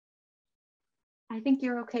I think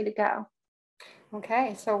you're okay to go.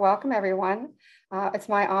 Okay, so welcome everyone. It's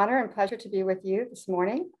my honor and pleasure to be with you this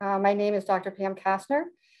morning. My name is Dr. Pam Kastner.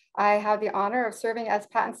 I have the honor of serving as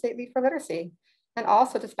Patent State Lead for Literacy and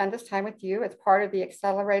also to spend this time with you as part of the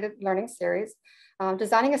Accelerated Learning Series,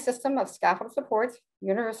 designing a system of scaffolded supports,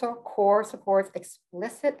 universal core supports,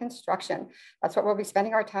 explicit instruction. That's what we'll be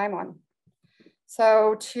spending our time on.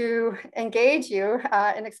 So to engage you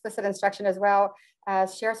in explicit instruction as well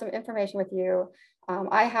as share some information with you,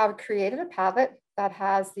 I have created a Padlet that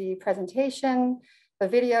has the presentation, the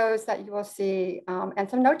videos that you will see, and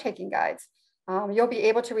some note-taking guides. You'll be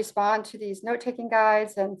able to respond to these note-taking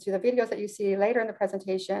guides and to the videos that you see later in the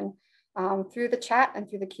presentation through the chat and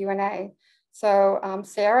through the Q&A. So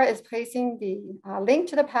Sarah is placing the link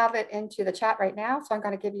to the Padlet into the chat right now. So I'm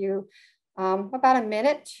going to give you about a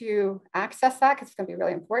minute to access that because it's going to be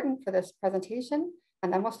really important for this presentation,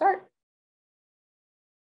 and then we'll start.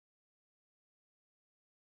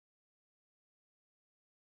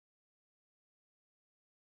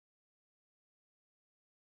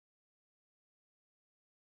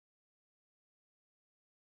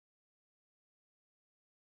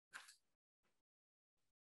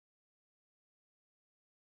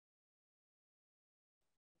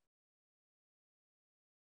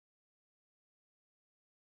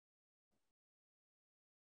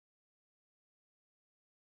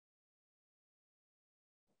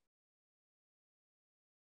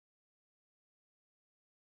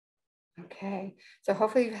 Okay, so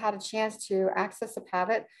hopefully you've had a chance to access the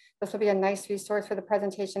Padlet. This will be a nice resource for the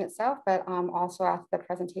presentation itself, but also after the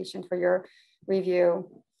presentation for your review.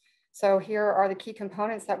 So here are the key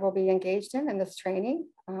components that we'll be engaged in this training.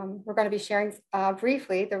 We're going to be sharing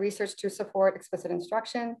briefly the research to support explicit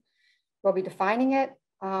instruction. We'll be defining it,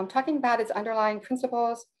 talking about its underlying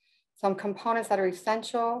principles, some components that are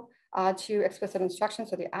essential to explicit instruction,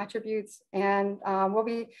 so the attributes, and we'll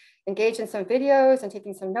be engaged in some videos and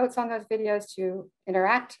taking some notes on those videos to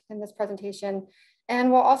interact in this presentation.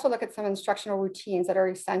 And we'll also look at some instructional routines that are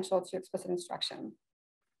essential to explicit instruction.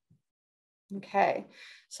 Okay,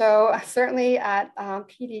 so certainly at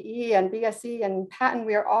PDE and BSc and patent,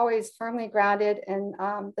 we are always firmly grounded in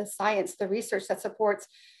the science, the research that supports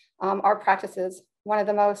our practices. One of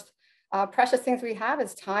the most precious things we have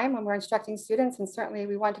is time when we're instructing students, and certainly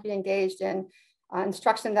we want to be engaged in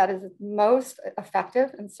instruction that is most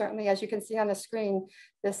effective. And certainly, as you can see on the screen,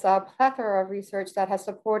 this plethora of research that has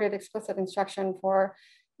supported explicit instruction for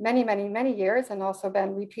many, many, many years and also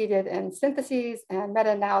been repeated in syntheses and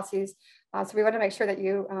meta-analyses. So we want to make sure that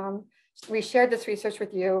we shared this research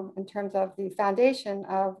with you in terms of the foundation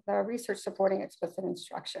of the research supporting explicit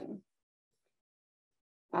instruction.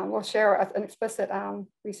 We'll share an explicit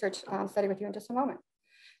research study with you in just a moment.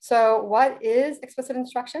 So what is explicit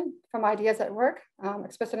instruction? From Ideas at Work,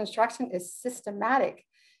 explicit instruction is systematic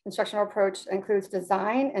instructional approach that includes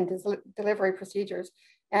design and delivery procedures.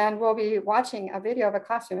 And we'll be watching a video of a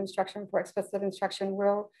classroom instruction for explicit instruction.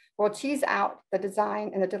 We'll tease out the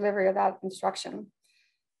design and the delivery of that instruction.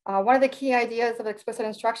 One of the key ideas of explicit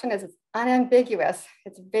instruction is it's unambiguous.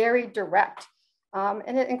 It's very direct.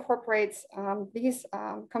 And it incorporates these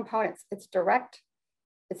components. It's direct,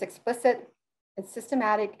 it's explicit, it's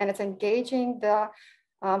systematic, and it's engaging the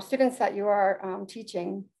students that you are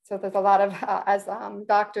teaching. So there's a lot of, as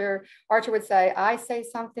Dr. Archer would say, I say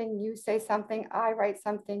something, you say something, I write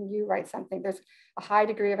something, you write something. There's a high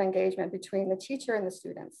degree of engagement between the teacher and the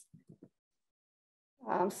students.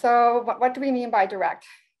 So what do we mean by direct?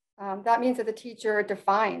 That means that the teacher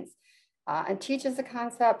defines and teaches the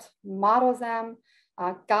concepts, models them,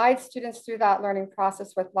 guides students through that learning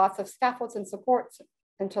process with lots of scaffolds and supports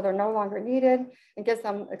until they're no longer needed, and gives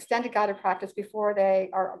them extended guided practice before they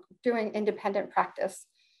are doing independent practice.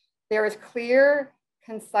 There is clear,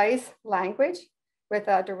 concise language with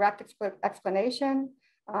a direct explanation,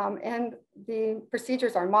 and the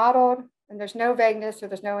procedures are modeled, and there's no vagueness or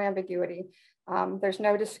there's no ambiguity. There's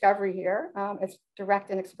no discovery here. It's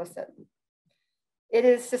direct and explicit. It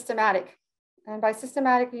is systematic. And by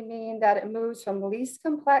systematic, we mean that it moves from least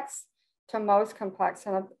complex to most complex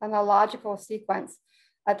in a logical sequence,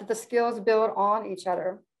 that the skills build on each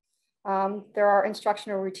other. There are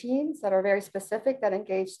instructional routines that are very specific that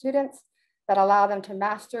engage students, that allow them to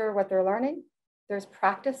master what they're learning. There's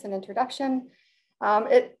practice and introduction.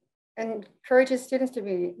 It encourages students to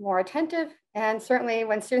be more attentive. And certainly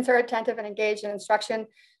when students are attentive and engaged in instruction,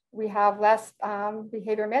 we have less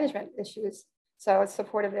behavior management issues. So it's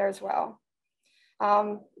supportive there as well.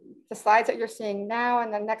 The slides that you're seeing now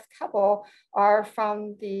and the next couple are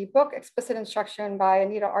from the book Explicit Instruction by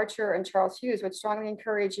Anita Archer and Charles Hughes, which strongly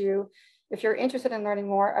encourage you, if you're interested in learning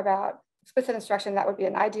more about explicit instruction, that would be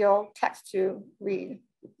an ideal text to read.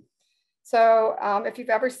 So if you've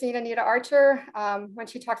ever seen Anita Archer, when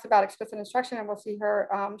she talks about explicit instruction, and we'll see her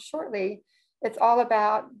shortly, it's all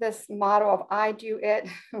about this model of I do it,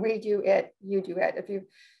 we do it, you do it. If you've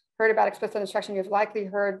heard about explicit instruction, you've likely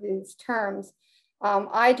heard these terms.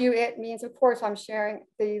 I do it means, of course, I'm sharing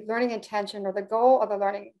the learning intention or the goal of the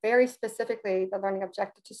learning, very specifically the learning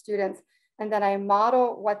objective to students. And then I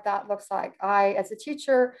model what that looks like. I, as a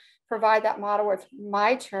teacher, provide that model where it's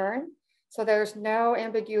my turn. So there's no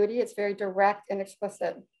ambiguity. It's very direct and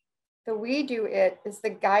explicit. The we do it is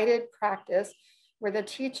the guided practice where the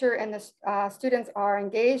teacher and the students are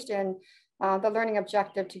engaged in the learning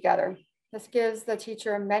objective together. This gives the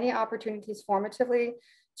teacher many opportunities formatively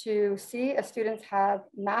to see if students have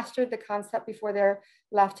mastered the concept before they're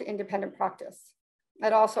left to independent practice.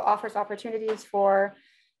 It also offers opportunities for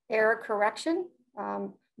error correction,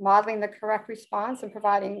 modeling the correct response and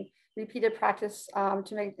providing repeated practice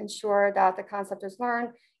to ensure that the concept is learned.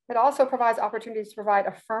 It also provides opportunities to provide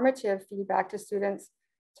affirmative feedback to students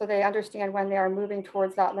so they understand when they are moving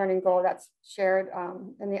towards that learning goal that's shared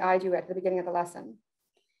in the I do at the beginning of the lesson.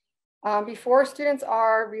 Before students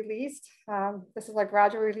are released, this is a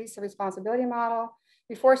gradual release of responsibility model.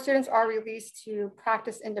 Before students are released to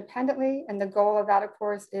practice independently, and the goal of that, of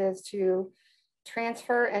course, is to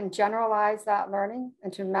transfer and generalize that learning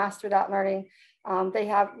and to master that learning. They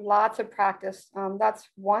have lots of practice. That's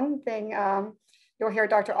one thing you'll hear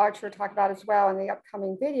Dr. Archer talk about as well in the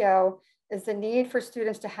upcoming video, is the need for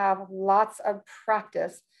students to have lots of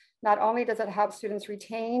practice. Not only does it help students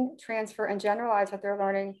retain, transfer, and generalize what they're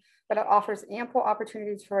learning, but it offers ample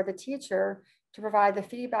opportunities for the teacher to provide the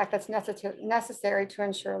feedback that's necessary to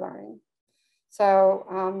ensure learning. So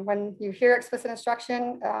when you hear explicit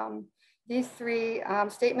instruction, these three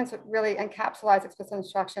statements really encapsulate explicit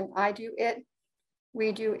instruction. I do it,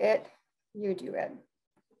 we do it, you do it.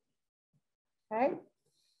 Okay.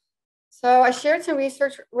 So I shared some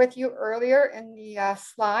research with you earlier in the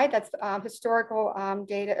slide. That's historical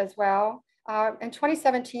data as well. In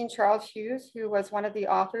 2017, Charles Hughes, who was one of the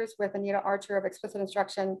authors with Anita Archer of Explicit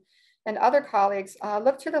Instruction and other colleagues,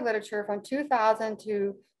 looked to the literature from 2000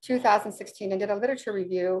 to 2016 and did a literature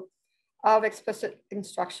review of explicit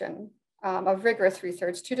instruction, of rigorous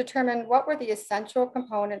research to determine what were the essential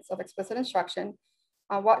components of explicit instruction,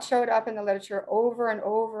 what showed up in the literature over and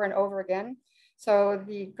over and over again. So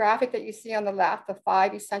the graphic that you see on the left, the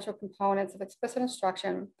 5 essential components of explicit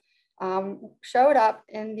instruction, showed up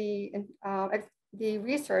in the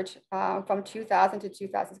research from 2000 to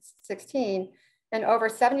 2016 in over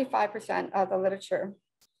 75% of the literature.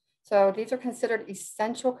 So these are considered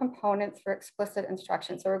essential components for explicit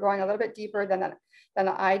instruction. So we're going a little bit deeper than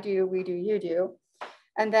the I do, we do, you do.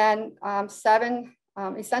 And then 7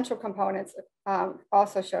 essential components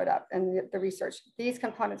also showed up in the research. These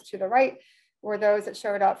components to the right were those that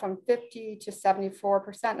showed up from 50 to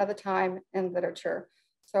 74% of the time in literature.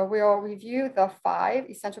 So we'll review the 5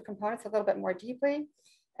 essential components a little bit more deeply,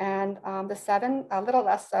 and the 7 a little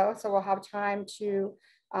less so. So we'll have time to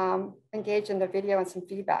engage in the video and some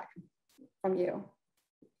feedback from you.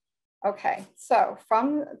 Okay, so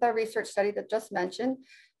from the research study that just mentioned,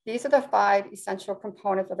 these are the 5 essential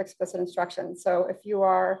components of explicit instruction. So if you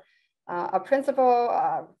are a principal,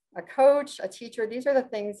 a coach, a teacher, these are the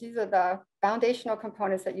things, these are the foundational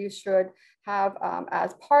components that you should have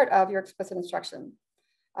as part of your explicit instruction.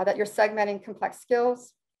 That you're segmenting complex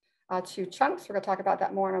skills to chunks. We're going to talk about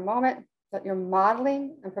that more in a moment. That you're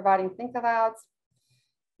modeling and providing think alouds.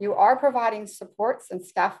 You are providing supports and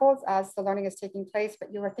scaffolds as the learning is taking place,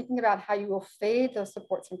 but you are thinking about how you will fade those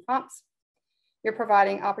supports and prompts. You're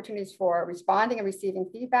providing opportunities for responding and receiving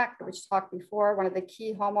feedback, which talked before. One of the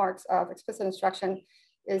key hallmarks of explicit instruction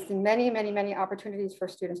is the many opportunities for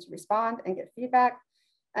students to respond and get feedback.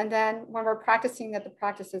 And then when we're practicing, that the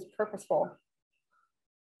practice is purposeful.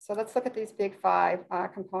 So let's look at these big 5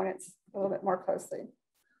 components a little bit more closely.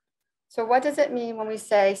 So what does it mean when we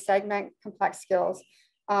say segment complex skills?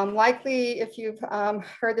 Likely, if you've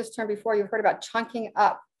heard this term before, you've heard about chunking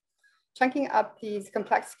up. Chunking up these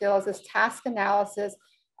complex skills is task analysis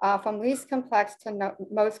from least complex to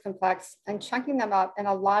most complex, and chunking them up in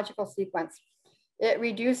a logical sequence. It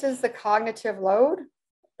reduces the cognitive load,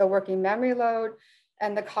 the working memory load,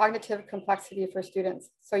 and the cognitive complexity for students.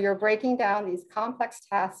 So you're breaking down these complex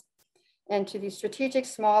tasks into these strategic,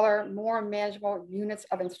 smaller, more manageable units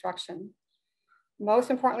of instruction. Most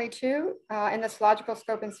importantly too, in this logical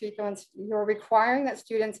scope and sequence, you're requiring that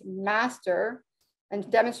students master and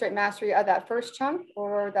demonstrate mastery of that first chunk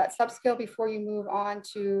or that sub-skill before you move on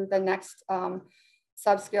to the next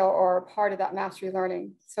sub-skill or part of that mastery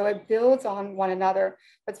learning. So it builds on one another.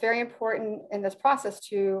 But it's very important in this process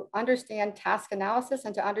to understand task analysis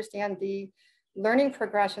and to understand the learning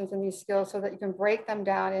progressions in these skills so that you can break them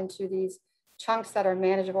down into these chunks that are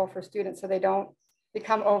manageable for students so they don't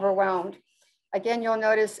become overwhelmed. Again, you'll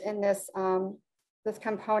notice in this, this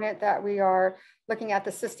component that we are looking at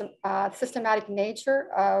the systematic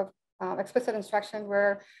nature of explicit instruction,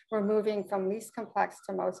 where we're moving from least complex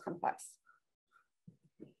to most complex.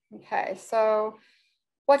 Okay, so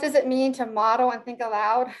what does it mean to model and think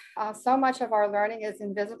aloud? So much of our learning is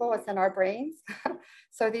invisible, it's in our brains.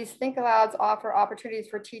 So these think alouds offer opportunities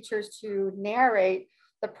for teachers to narrate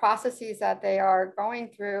the processes that they are going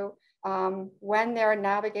through when they're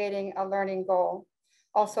navigating a learning goal.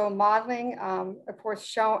 Also modeling, of course,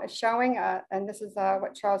 showing, and this is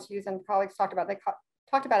what Charles Hughes and colleagues talked about. They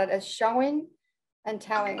talked about it as showing and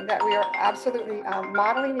telling, that we are absolutely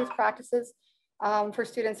modeling these practices for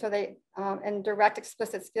students so they, and direct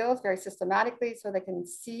explicit skills very systematically so they can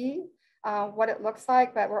see what it looks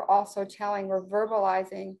like, but we're also telling, we're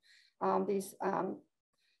verbalizing these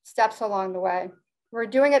steps along the way. We're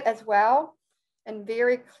doing it as well in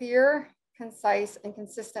very clear, concise, and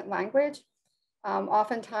consistent language.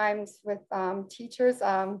 Oftentimes with teachers,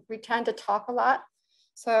 we tend to talk a lot.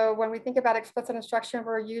 So when we think about explicit instruction,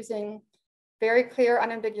 we're using very clear,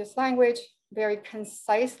 unambiguous language, very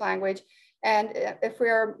concise language. And if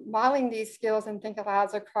we're modeling these skills and think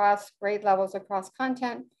alouds across grade levels, across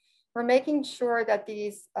content, we're making sure that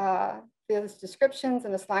these descriptions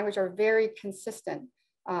and this language are very consistent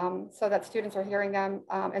so that students are hearing them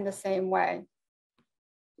in the same way.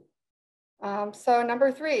 So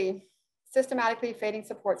number 3, systematically fading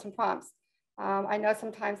supports and prompts. I know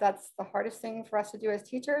sometimes that's the hardest thing for us to do as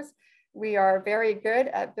teachers. We are very good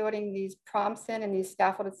at building these prompts in and these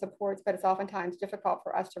scaffolded supports, but it's oftentimes difficult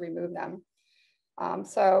for us to remove them.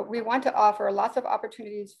 So we want to offer lots of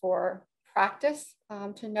opportunities for practice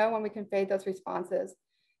to know when we can fade those responses.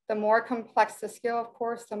 The more complex the skill, of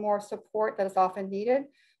course, the more support that is often needed,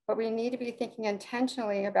 but we need to be thinking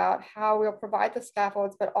intentionally about how we'll provide the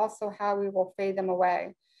scaffolds, but also how we will fade them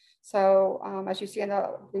away. So as you see in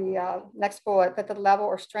the next bullet, that the level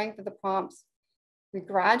or strength of the prompts, we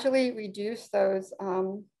gradually reduce those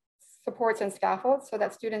supports and scaffolds so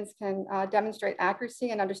that students can demonstrate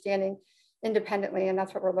accuracy and understanding independently, and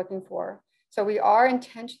that's what we're looking for. So we are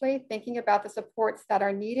intentionally thinking about the supports that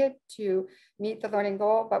are needed to meet the learning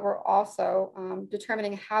goal, but we're also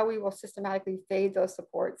determining how we will systematically fade those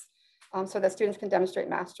supports so that students can demonstrate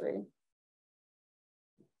mastery.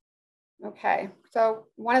 Okay, so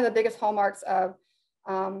one of the biggest hallmarks of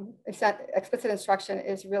explicit instruction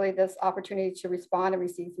is really this opportunity to respond and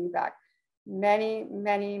receive feedback. Many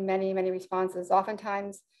responses.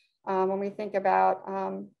 Oftentimes, when we think about,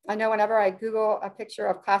 I know whenever I Google a picture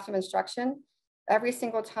of classroom instruction, every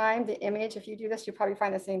single time the image, if you do this, you probably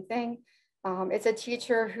find the same thing. It's a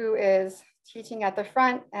teacher who is teaching at the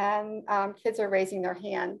front and kids are raising their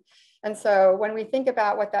hand. And so when we think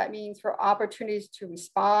about what that means for opportunities to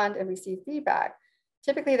respond and receive feedback,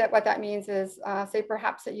 typically what that means is, say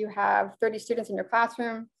perhaps that you have 30 students in your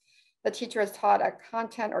classroom, the teacher has taught a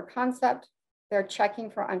content or concept, they're checking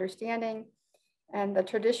for understanding. And the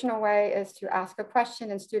traditional way is to ask a question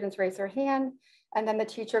and students raise their hand, and then the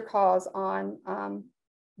teacher calls on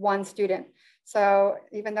one student. So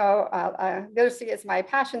even though literacy is my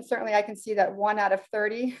passion, certainly I can see that 1 out of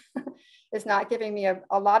 30 is not giving me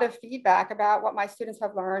a lot of feedback about what my students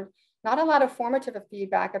have learned, not a lot of formative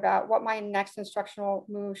feedback about what my next instructional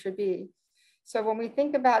move should be. So when we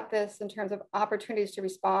think about this in terms of opportunities to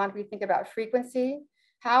respond, we think about frequency.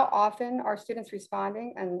 How often are students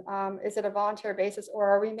responding, and is it a voluntary basis, or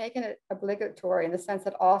are we making it obligatory in the sense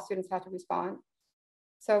that all students have to respond?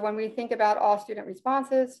 So when we think about all student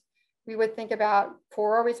responses, we would think about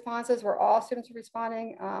choral responses where all students are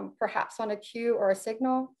responding, perhaps on a cue or a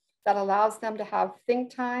signal that allows them to have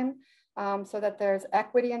think time so that there's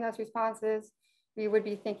equity in those responses. We would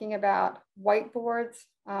be thinking about whiteboards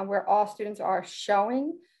where all students are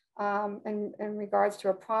showing in regards to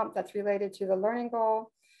a prompt that's related to the learning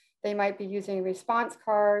goal. They might be using response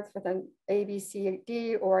cards with an A, B, C,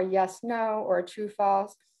 D, or a yes, no, or a true,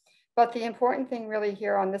 false. But the important thing really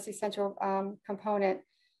here on this essential component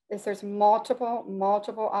is there's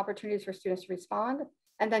multiple opportunities for students to respond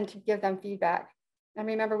and then to give them feedback. And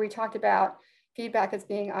remember, we talked about feedback as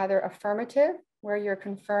being either affirmative, where you're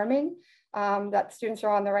confirming that students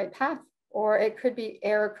are on the right path, or it could be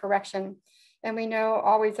error correction. And we know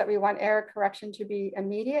always that we want error correction to be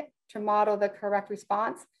immediate, to model the correct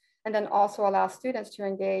response, and then also allow students to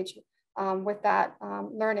engage with that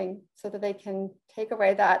learning so that they can take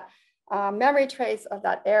away that memory trace of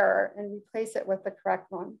that error and replace it with the correct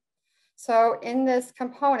one. So in this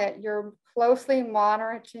component, you're closely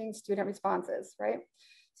monitoring student responses, right?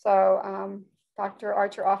 So Dr.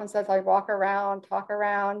 Archer often says, I walk around, talk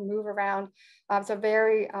around, move around. It's a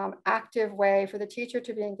very active way for the teacher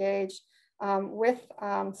to be engaged with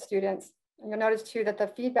students. And you'll notice too that the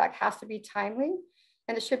feedback has to be timely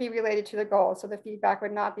and it should be related to the goal. So the feedback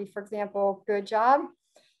would not be, for example, good job.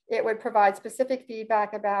 It would provide specific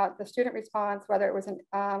feedback about the student response, whether it was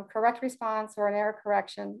a correct response or an error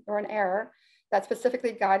correction or an error that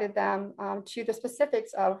specifically guided them to the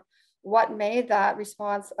specifics of what made that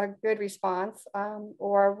response a good response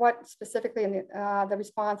or what specifically in the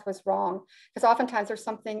response was wrong. Because oftentimes there's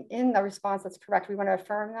something in the response that's correct. We want to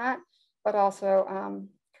affirm that, but also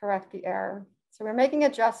correct the error. So we're making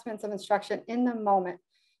adjustments of instruction in the moment.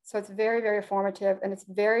 So it's very, very formative and it's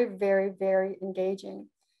very, very, very engaging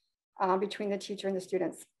between the teacher and the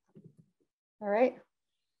students. All right.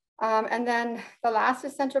 And then the last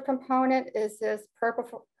essential component is this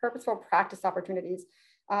purposeful practice opportunities.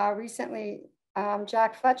 Recently,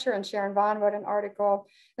 Jack Fletcher and Sharon Vaughn wrote an article.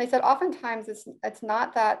 They said oftentimes it's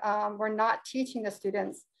not that we're not teaching the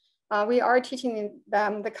students. We are teaching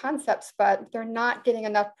them the concepts, but they're not getting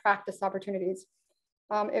enough practice opportunities.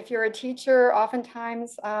 If you're a teacher,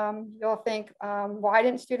 oftentimes you'll think, why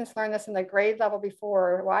didn't students learn this in the grade level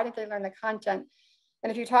before? Why didn't they learn the content?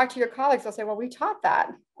 And if you talk to your colleagues, they'll say, well, we taught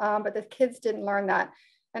that, but the kids didn't learn that.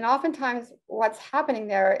 And oftentimes what's happening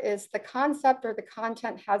there is the concept or the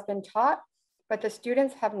content has been taught, but the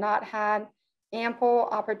students have not had ample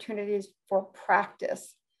opportunities for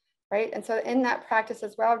practice, right? And so in that practice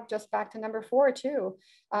as well, just back to number 4 too,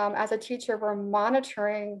 as a teacher, we're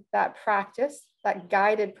monitoring that practice, that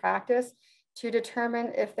guided practice to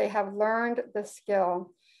determine if they have learned the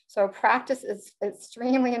skill. So practice is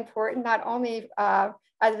extremely important, not only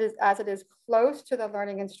as it is close to the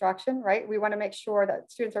learning instruction, right? We want to make sure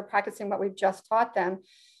that students are practicing what we've just taught them.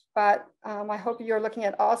 But I hope you're looking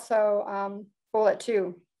at also bullet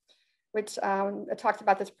 2, which it talks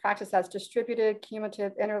about this practice as distributed,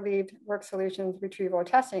 cumulative, interleaved work solutions, retrieval,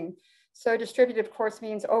 testing. So distributed, of course,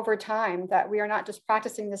 means over time, that we are not just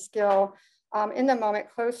practicing the skill in the moment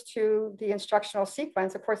close to the instructional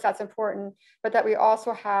sequence. Of course, that's important, but that we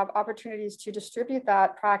also have opportunities to distribute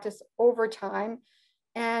that practice over time.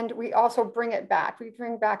 And we also bring it back. We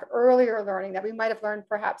bring back earlier learning that we might have learned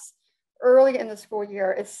perhaps early in the school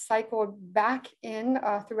year. It's cycled back in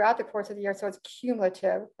throughout the course of the year. So it's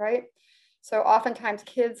cumulative, right? So oftentimes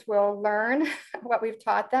kids will learn what we've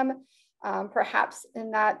taught them, perhaps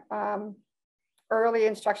in that early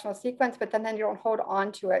instructional sequence, but then you don't hold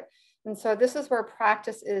on to it. And so this is where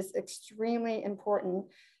practice is extremely important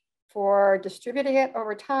for distributing it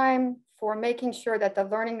over time, for making sure that the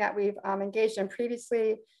learning that we've engaged in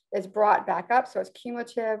previously is brought back up. So it's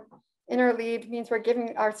cumulative. Interleaved means we're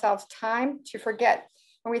giving ourselves time to forget.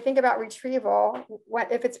 When we think about retrieval,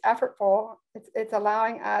 if it's effortful, it's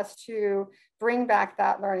allowing us to bring back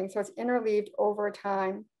that learning. So it's interleaved over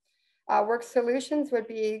time. Work solutions would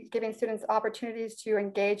be giving students opportunities to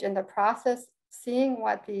engage in the process, seeing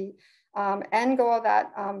what the end goal of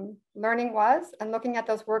that learning was, and looking at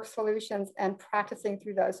those work solutions and practicing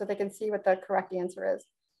through those so they can see what the correct answer is.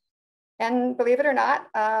 And believe it or not,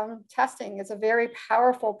 testing is a very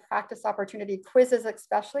powerful practice opportunity, quizzes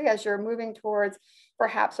especially as you're moving towards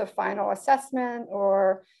perhaps a final assessment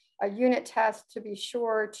or a unit test, to be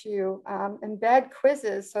sure to embed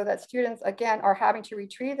quizzes so that students, again, are having to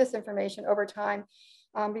retrieve this information over time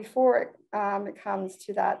before it comes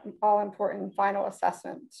to that all-important final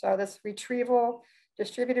assessment. So this retrieval,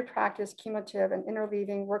 distributed practice, cumulative, and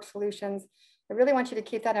interleaving work solutions, I really want you to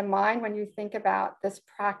keep that in mind when you think about this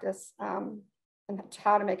practice and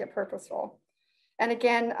how to make it purposeful. And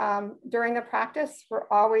again, during the practice, we're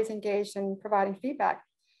always engaged in providing feedback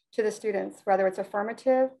to the students, whether it's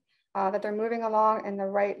affirmative, that they're moving along in the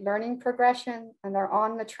right learning progression and they're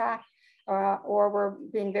on the track, or we're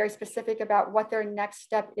being very specific about what their next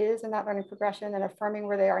step is in that learning progression and affirming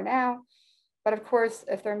where they are now. But of course,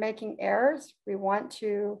 if they're making errors, we want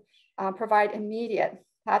to provide immediate.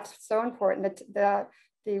 That's so important. The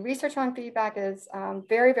research on feedback is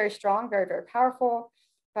very, very strong, very, very powerful,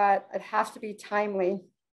 but it has to be timely.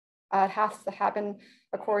 It has to happen.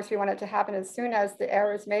 Of course, we want it to happen as soon as the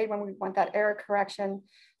error is made, when we want that error correction.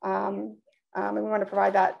 And we want to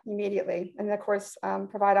provide that immediately. And of course,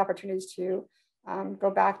 provide opportunities to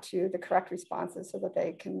go back to the correct responses so that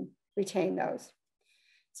they can retain those.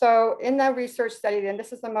 So in the research study, and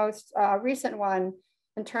this is the most recent one,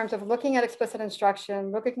 in terms of looking at explicit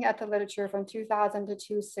instruction, looking at the literature from 2000 to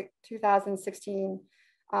 2016,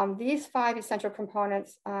 These 5 essential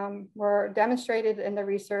components were demonstrated in the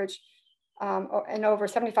research in over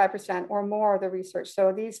 75% or more of the research.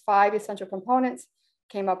 So these 5 essential components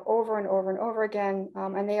came up over and over and over again,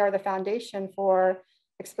 and they are the foundation for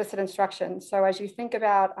explicit instruction. So as you think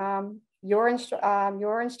about your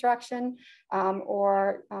instruction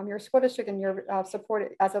or your school district and your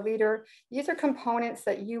support as a leader, these are components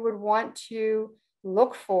that you would want to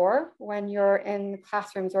look for when you're in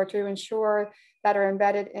classrooms, or to ensure that are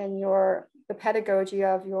embedded in the pedagogy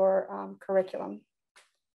of your curriculum.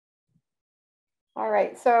 All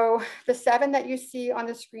right, so the 7 that you see on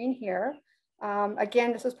the screen here,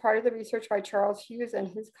 again, this is part of the research by Charles Hughes and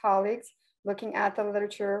his colleagues, looking at the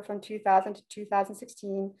literature from 2000 to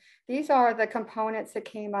 2016. These are the components that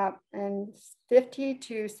came up in 50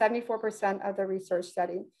 to 74% of the research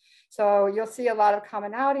study. So you'll see a lot of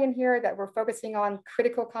commonality in here, that we're focusing on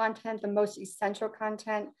critical content, the most essential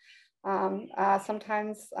content.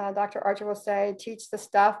 Sometimes Dr. Archer will say, teach the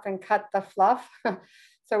stuff and cut the fluff.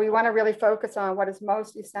 So we want to really focus on what is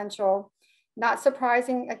most essential. Not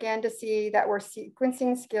surprising, again, to see that we're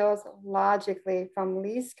sequencing skills logically from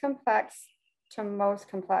least complex to most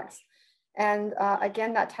complex. And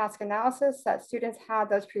again, that task analysis, that students have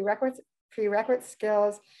those prerequisite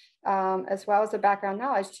skills, as well as the background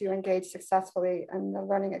knowledge to engage successfully in the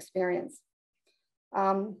learning experience.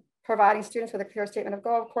 Providing students with a clear statement of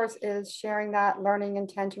goal, of course, is sharing that learning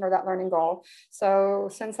intention or that learning goal. So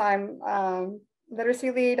since I'm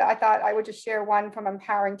literacy lead, I thought I would just share one from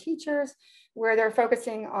Empowering Teachers, where they're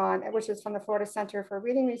focusing on, which is from the Florida Center for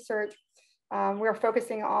Reading Research. We're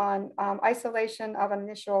focusing on isolation of an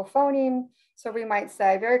initial phoneme. So we might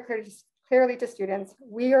say very clearly to students,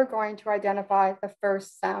 we are going to identify the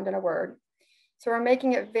first sound in a word. So we're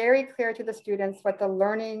making it very clear to the students what the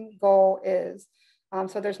learning goal is.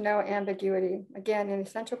 So there's no ambiguity. Again, an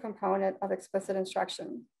essential component of explicit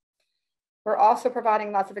instruction. We're also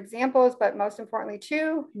providing lots of examples, but most importantly,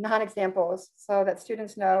 2 non-examples, so that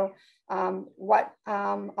students know what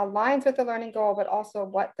aligns with the learning goal, but also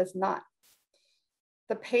what does not.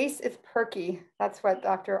 The pace is perky. That's what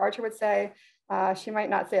Dr. Archer would say. She might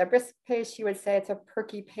not say a brisk pace. She would say it's a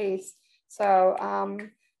perky pace. So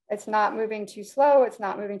it's not moving too slow. It's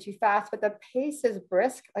not moving too fast, but the pace is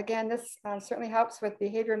brisk. Again, this certainly helps with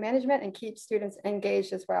behavior management and keeps students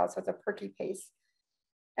engaged as well. So it's a perky pace.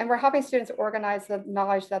 And we're helping students organize the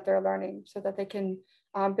knowledge that they're learning so that they can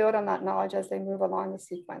build on that knowledge as they move along the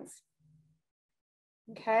sequence.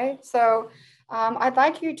 Okay, so I'd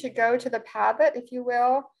like you to go to the Padlet, if you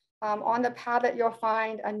will. On the Padlet, you'll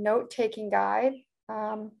find a note-taking guide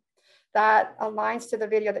that aligns to the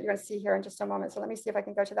video that you're going to see here in just a moment. So let me see if I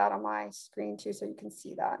can go to that on my screen too, so you can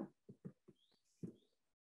see that.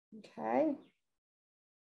 Okay.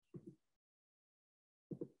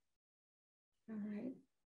 All right.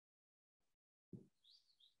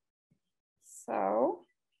 So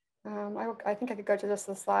I think I could go to just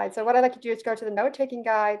the slide. So what I'd like to do is go to the note-taking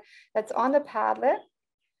guide that's on the Padlet.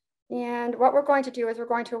 And what we're going to do is we're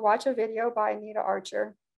going to watch a video by Anita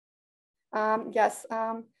Archer. Yes,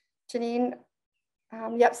 Janine,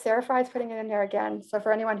 yep, Sarah Fry's putting it in there again. So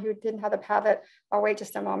for anyone who didn't have the Padlet, I'll wait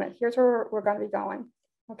just a moment. Here's where we're going to be going,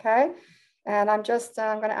 okay? And I'm just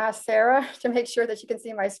going to ask Sarah to make sure that she can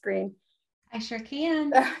see my screen. I sure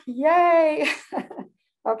can. Yay.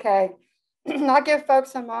 Okay. I'll give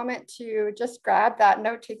folks a moment to just grab that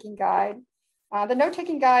note-taking guide. The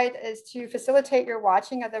note-taking guide is to facilitate your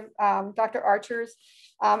watching of the Dr. Archer's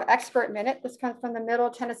Expert Minute. This comes from the Middle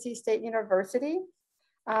Tennessee State University.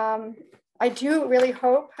 I do really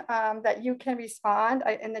hope that you can respond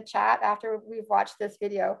in the chat after we've watched this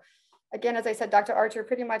video. Again, as I said, Dr. Archer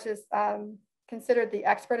pretty much is considered the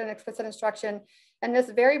expert in explicit instruction. In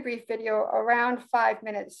this very brief video, around 5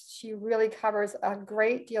 minutes, she really covers a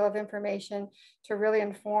great deal of information to really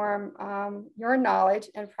inform your knowledge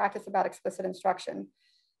and practice about explicit instruction.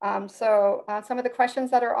 So some of the questions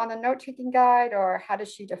that are on the note-taking guide are, how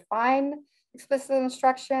does she define explicit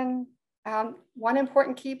instruction? One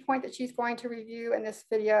important key point that she's going to review in this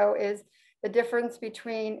video is the difference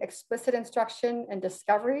between explicit instruction and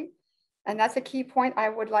discovery. And that's a key point I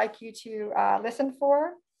would like you to listen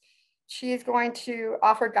for. She's going to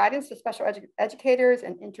offer guidance to special educators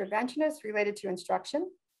and interventionists related to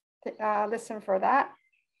instruction. Listen for that.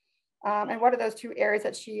 And what are those 2 areas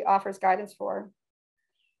that she offers guidance for?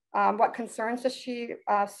 What concerns does she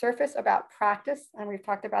surface about practice? And we've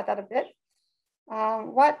talked about that a bit.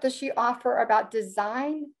 What does she offer about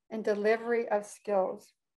design and delivery of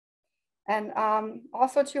skills? And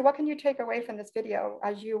also too, what can you take away from this video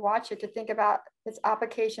as you watch it to think about its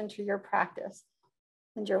application to your practice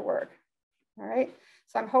and your work? All right,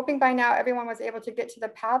 so I'm hoping by now everyone was able to get to the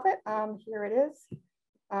Padlet. Here it is.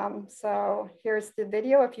 So here's the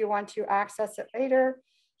video if you want to access it later.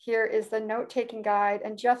 Here is the note-taking guide,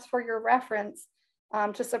 and just for your reference,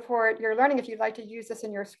 to support your learning, if you'd like to use this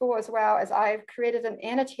in your school as well, as I've created an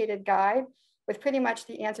annotated guide with pretty much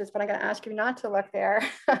the answers, but I'm going to ask you not to look there,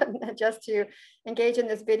 just to engage in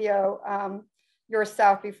this video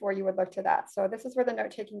yourself before you would look to that. So this is where the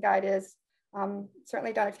note-taking guide is.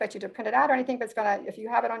 Certainly don't expect you to print it out or anything, but it's gonna, if you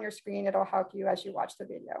have it on your screen, it'll help you as you watch the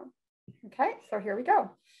video. Okay, so here we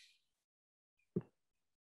go.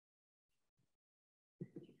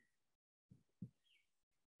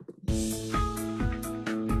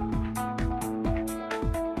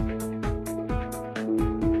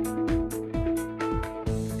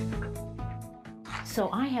 So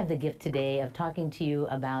I have the gift today of talking to you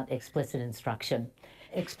about explicit instruction.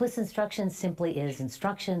 Explicit instruction simply is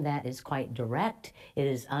instruction that is quite direct, it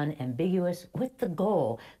is unambiguous, with the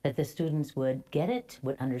goal that the students would get it,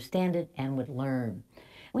 would understand it, and would learn.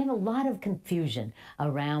 We have a lot of confusion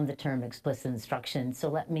around the term explicit instruction, so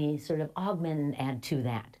let me sort of augment and add to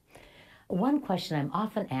that. One question I'm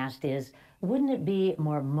often asked is, wouldn't it be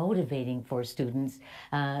more motivating for students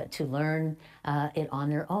to learn it on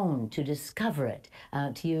their own, to discover it,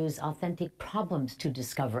 to use authentic problems to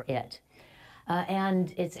discover it?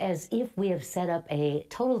 And it's as if we have set up a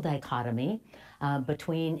total dichotomy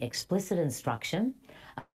between explicit instruction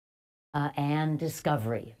and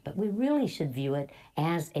discovery, but we really should view it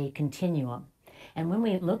as a continuum. And when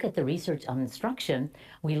we look at the research on instruction,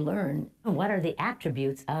 we learn what are the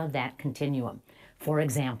attributes of that continuum. For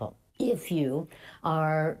example, if you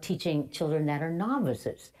are teaching children that are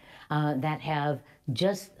novices, that have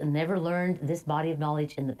just never learned this body of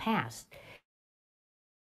knowledge in the past,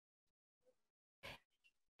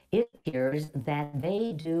 it appears that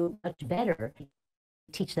they do much better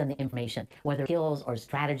teach them the information, whether skills or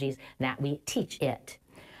strategies, that we teach it.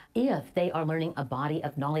 If they are learning a body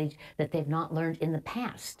of knowledge that they've not learned in the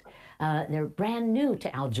past, they're brand new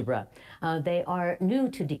to algebra, they are new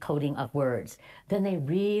to decoding of words, then they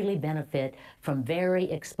really benefit from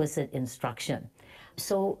very explicit instruction.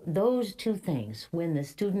 So those two things, when the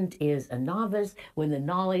student is a novice, when the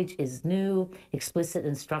knowledge is new, explicit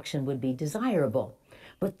instruction would be desirable.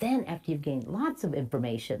 But then after you've gained lots of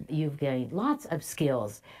information, you've gained lots of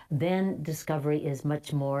skills, then discovery is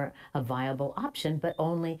much more a viable option, but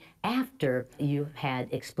only after you've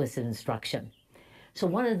had explicit instruction. So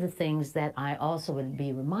one of the things that I also would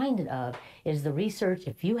be reminded of is the research.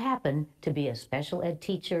 If you happen to be a special ed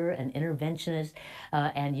teacher, an interventionist,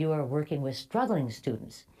 and you are working with struggling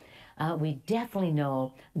students, we definitely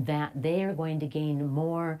know that they are going to gain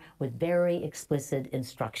more with very explicit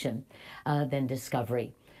instruction than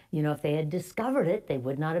discovery. You know, if they had discovered it, they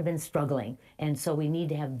would not have been struggling. And so we need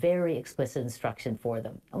to have very explicit instruction for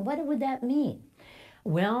them. And what would that mean?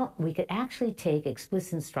 Well, we could actually take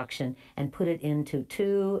explicit instruction and put it into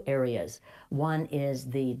two areas. One is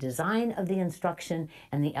the design of the instruction,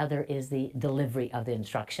 and the other is the delivery of the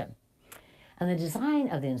instruction. And the design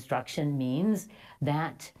of the instruction means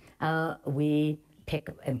that we pick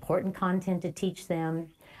important content to teach them,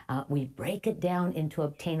 we break it down into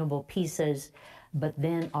obtainable pieces, but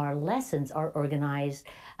then our lessons are organized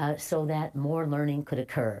so that more learning could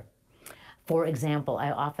occur. For example,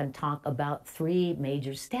 I often talk about 3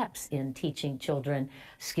 major steps in teaching children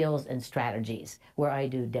skills and strategies, where I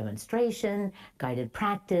do demonstration, guided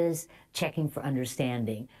practice, checking for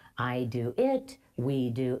understanding. I do it, we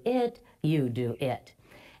do it, you do it.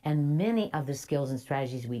 And many of the skills and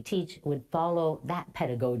strategies we teach would follow that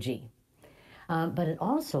pedagogy. But it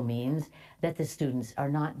also means that the students are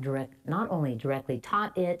not only directly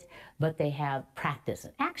taught it, but they have practice.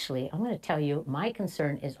 And actually, I'm going to tell you, my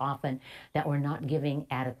concern is often that we're not giving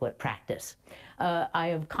adequate practice. I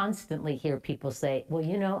have constantly hear people say, well,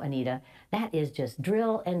 you know, Anita, that is just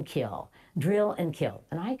drill and kill, drill and kill.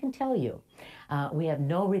 And I can tell you, we have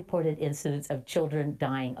no reported incidents of children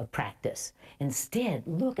dying of practice. Instead,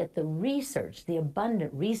 look at the research, the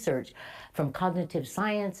abundant research from cognitive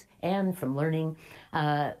science and from learning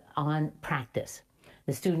on practice.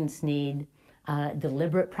 The students need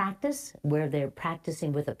deliberate practice where they're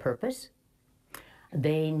practicing with a purpose.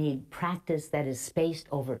 They need practice that is spaced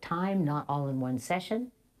over time, not all in one session.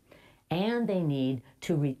 And they need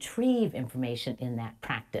to retrieve information in that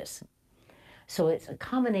practice. So it's a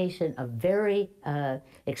combination of very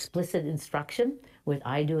explicit instruction with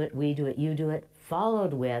I do it, we do it, you do it,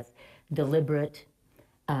 followed with deliberate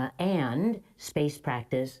and spaced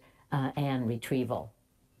practice and retrieval.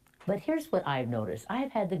 But here's what I've noticed.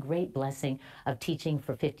 I've had the great blessing of teaching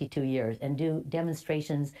for 52 years and do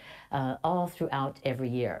demonstrations all throughout every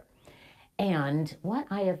year. And what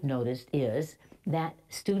I have noticed is that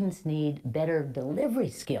students need better delivery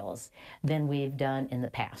skills than we've done in the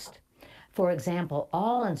past. For example,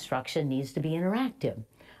 all instruction needs to be interactive.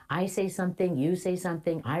 I say something, you say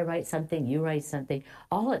something, I write something, you write something.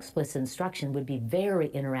 All explicit instruction would be very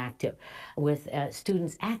interactive with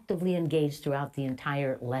students actively engaged throughout the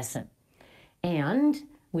entire lesson. And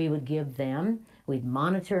we would give them, we'd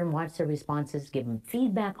monitor and watch their responses, give them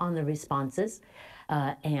feedback on the responses,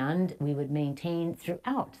 and we would maintain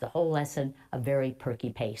throughout the whole lesson a very perky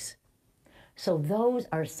pace. So those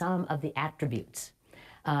are some of the attributes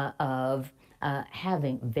of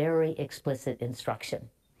having very explicit instruction.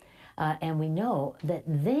 And we know that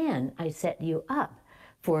then I set you up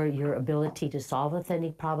for your ability to solve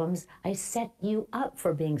authentic problems. I set you up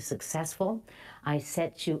for being successful. I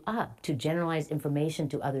set you up to generalize information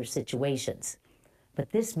to other situations.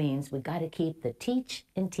 But this means we've got to keep the teach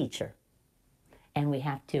and teacher. And we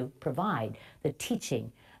have to provide the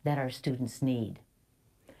teaching that our students need.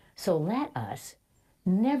 So let us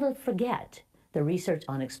never forget the research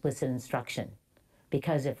on explicit instruction,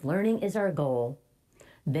 because if learning is our goal,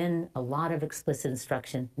 then a lot of explicit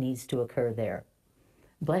instruction needs to occur there.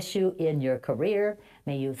 Bless you in your career.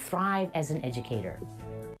 May you thrive as an educator.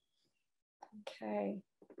 Okay.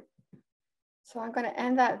 So I'm going to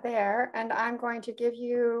end that there, and I'm going to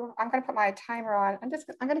put my timer on. I'm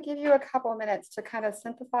going to give you a couple of minutes to kind of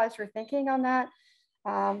synthesize your thinking on that.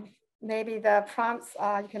 Maybe the prompts,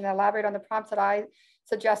 you can elaborate on the prompts that I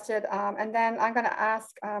suggested, and then I'm going to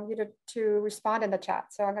ask you to respond in the chat.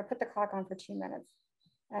 So I'm going to put the clock on for 2 minutes.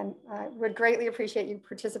 And I would greatly appreciate you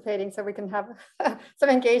participating so we can have some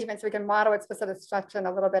engagement, so we can model explicit instruction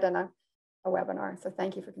a little bit in a webinar. So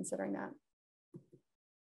thank you for considering that.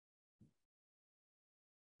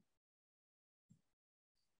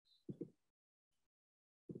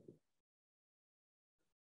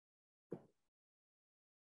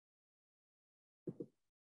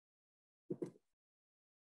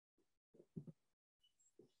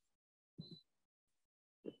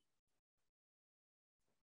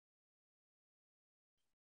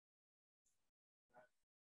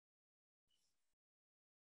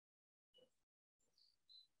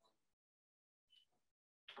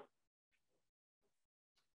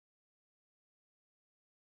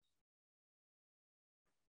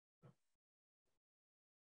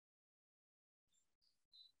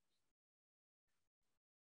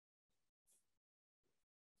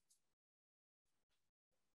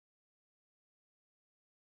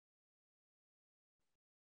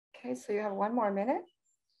 Okay, so you have 1 more minute.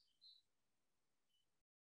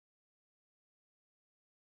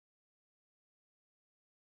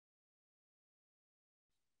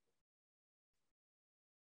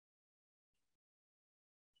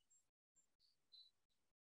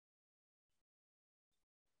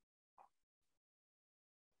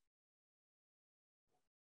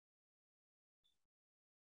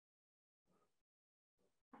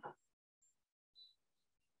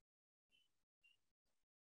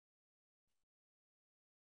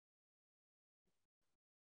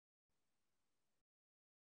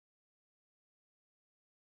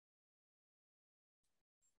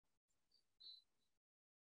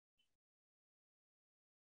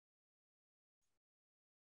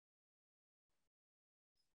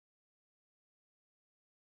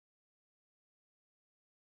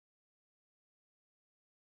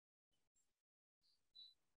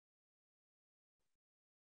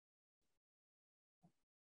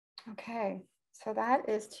 Okay, so that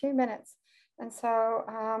is 2 minutes. And so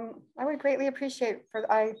I would greatly appreciate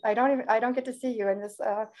I don't get to see you in this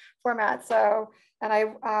format. So, and I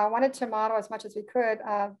wanted to model as much as we could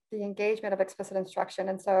the engagement of explicit instruction.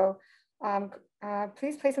 And so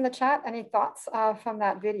please place in the chat any thoughts from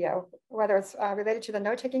that video, whether it's related to the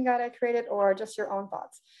note-taking guide I created or just your own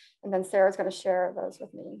thoughts. And then Sarah's going to share those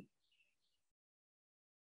with me.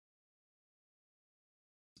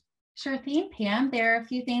 Sure thing, Pam. There are a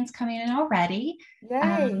few things coming in already. Yay.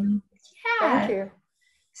 Yeah. Thank you.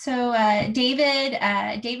 So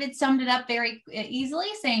David summed it up very easily,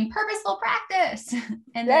 saying purposeful practice.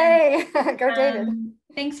 And yay, then, go David.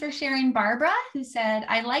 Thanks for sharing, Barbara, who said,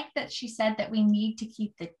 I like that she said that we need to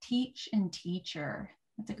keep the teach and teacher.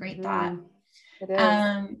 That's a great thought. It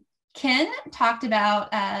is. Ken talked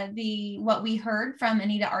about what we heard from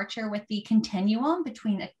Anita Archer with the continuum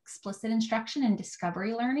between explicit instruction and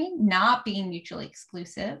discovery learning not being mutually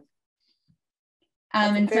exclusive.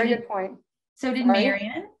 That's a very good point. So did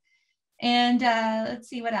Marion. And let's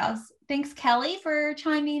see what else. Thanks, Kelly, for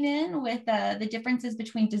chiming in with the differences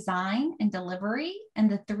between design and delivery and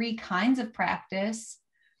the 3 kinds of practice.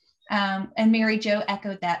 And Mary Jo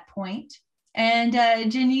echoed that point. And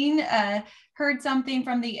Janine heard something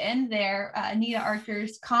from the end there, Anita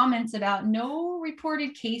Archer's comments about no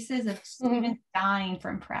reported cases of students dying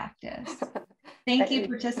from practice. Thank you,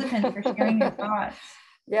 participants, for sharing your thoughts.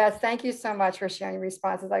 Yes, thank you so much for sharing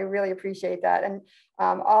responses. I really appreciate that. And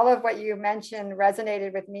all of what you mentioned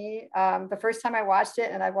resonated with me the first time I watched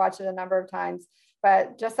it, and I've watched it a number of times.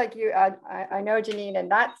 But just like you, I know Janine,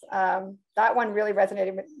 and that one really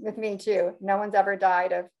resonated with me too. No one's ever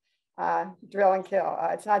died of drill and kill.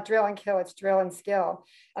 It's not drill and kill, it's drill and skill.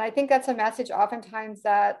 And I think that's a message oftentimes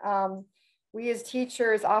that we as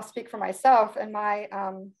teachers, I'll speak for myself and my,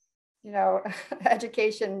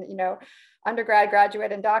 education, undergrad,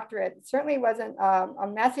 graduate, and doctorate, it certainly wasn't a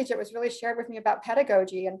message that was really shared with me about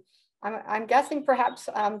pedagogy. And I'm guessing perhaps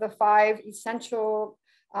the 5 essential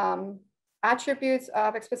attributes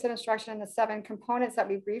of explicit instruction, the 7 components that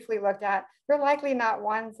we briefly looked at, they're likely not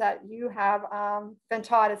ones that you have been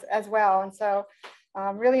taught as well. And so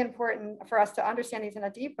really important for us to understand these in a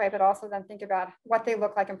deep way, but also then think about what they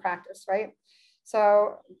look like in practice, right?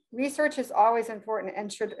 So research is always important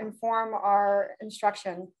and should inform our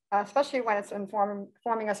instruction, especially when it's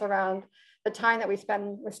informing us around the time that we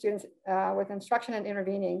spend with students with instruction and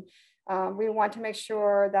intervening. We want to make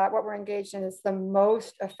sure that what we're engaged in is the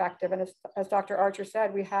most effective. And as Dr. Archer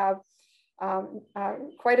said, we have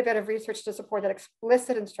quite a bit of research to support that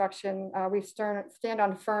explicit instruction. We stand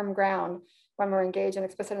on firm ground when we're engaged in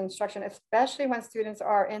explicit instruction, especially when students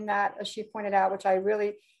are in that, as she pointed out, which I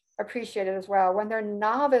really appreciated as well, when they're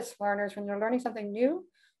novice learners, when they're learning something new,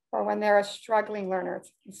 or when they're a struggling learner.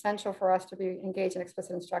 It's essential for us to be engaged in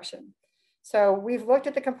explicit instruction. So we've looked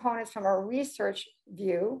at the components from a research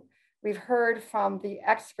view. We've heard from the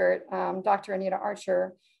expert, Dr. Anita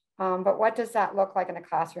Archer, but what does that look like in a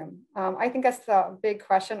classroom? I think that's the big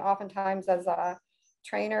question oftentimes as a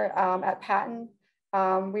trainer at Patton.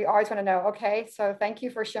 We always want to know, okay, so thank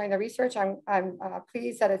you for sharing the research. I'm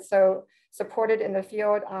pleased that it's so supported in the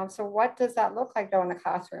field. So what does that look like though in the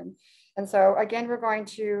classroom? And so again, we're going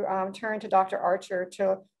to turn to Dr. Archer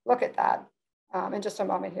to look at that in just a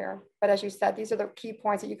moment here. But as you said, these are the key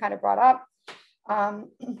points that you kind of brought up.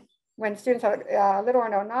 When students have little or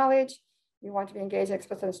no knowledge, you want to be engaged in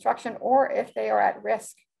explicit instruction, or if they are at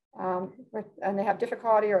risk and they have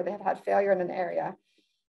difficulty or they have had failure in an area.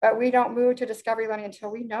 But we don't move to discovery learning until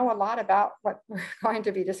we know a lot about what we're going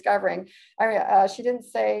to be discovering. I mean, she didn't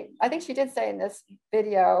say, I think she did say in this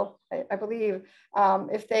video, I believe,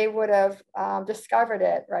 if they would have discovered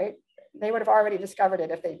it, right? They would have already discovered it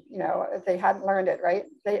if they hadn't learned it, right?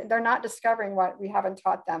 They're not discovering what we haven't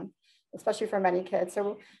taught them, especially for many kids.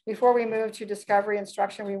 So before we move to discovery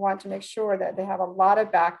instruction, we want to make sure that they have a lot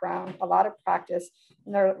of background, a lot of practice,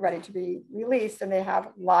 and they're ready to be released and they have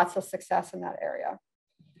lots of success in that area.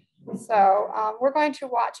 So we're going to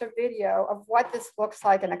watch a video of what this looks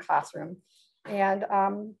like in a classroom. And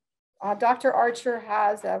Dr. Archer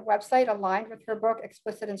has a website aligned with her book,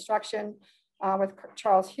 Explicit Instruction with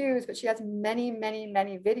Charles Hughes, but she has many, many,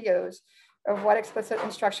 many videos of what explicit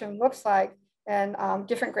instruction looks like and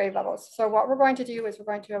different grade levels. So what we're going to do is we're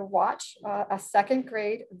going to watch a 2nd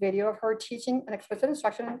grade video of her teaching an explicit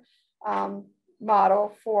instruction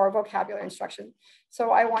model for vocabulary instruction. So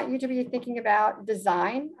I want you to be thinking about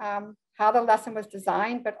design, how the lesson was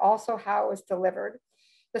designed, but also how it was delivered.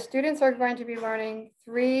 The students are going to be learning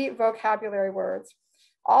 3 vocabulary words.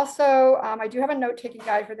 Also, I do have a note-taking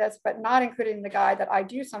guide for this, but not included in the guide that I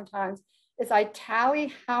do sometimes, is I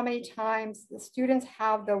tally how many times the students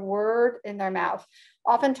have the word in their mouth.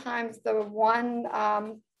 Oftentimes the one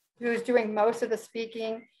who's doing most of the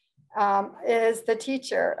speaking is the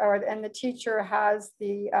teacher, and the teacher has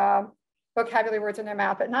the vocabulary words in their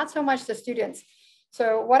mouth, but not so much the students.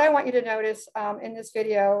 So what I want you to notice in this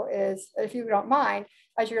video is, if you don't mind,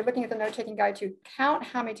 as you're looking at the note-taking guide, to count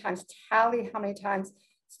how many times, tally how many times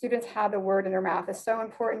students have the word in their mouth. It's so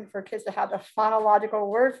important for kids to have the phonological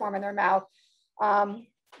word form in their mouth.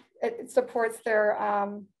 It supports their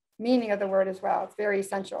meaning of the word as well. It's very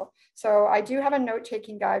essential. So I do have a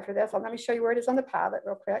note-taking guide for this. Let me show you where it is on the Padlet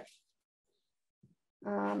real quick.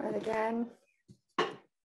 And again,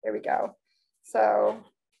 there we go. So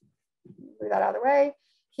move that out of the way.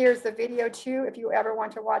 Here's the video too, if you ever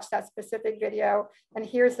want to watch that specific video. And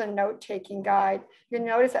here's the note-taking guide. You'll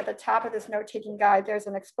notice at the top of this note-taking guide, there's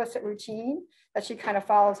an explicit routine that she kind of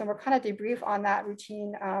follows. And we'll kind of debrief on that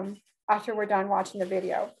routine after we're done watching the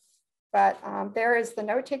video. But there is the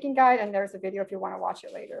note-taking guide, and there's the video if you want to watch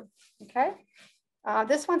it later. Okay.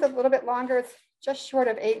 This one's a little bit longer. It's just short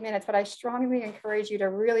of 8 minutes, but I strongly encourage you to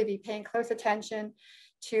really be paying close attention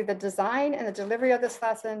to the design and the delivery of this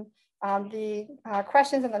lesson, The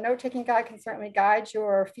questions in the note-taking guide can certainly guide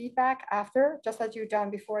your feedback after, just as you've done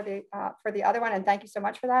before for the other one, and thank you so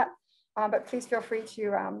much for that. But please feel free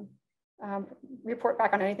to report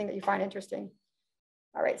back on anything that you find interesting.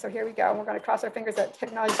 All right, so here we go. We're going to cross our fingers that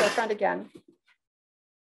technology is our friend again.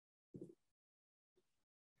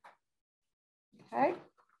 Okay.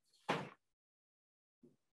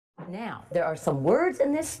 Now, there are some words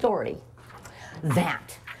in this story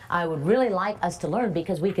that I would really like us to learn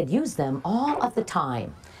because we could use them all of the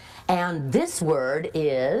time. And this word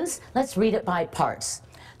is, let's read it by parts.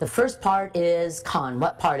 The first part is con.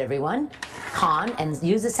 What part, everyone? Con, and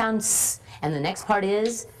use the sound s. And the next part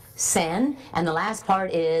is sen. And the last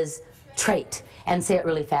part is trait. And say it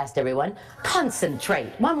really fast, everyone. Concentrate.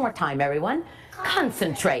 One more time, everyone.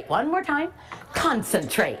 Concentrate. One more time.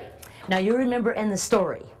 Concentrate. Now, you remember in the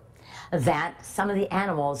story that some of the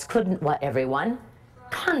animals couldn't, what, everyone?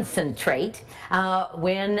 Concentrate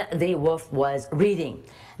when the wolf was reading.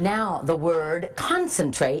 Now, the word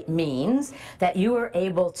concentrate means that you are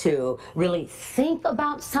able to really think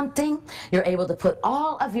about something. You're able to put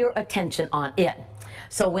all of your attention on it.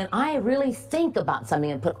 So when I really think about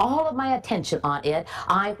something and put all of my attention on it,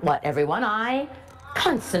 what, everyone? I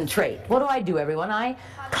concentrate. What do I do, everyone? I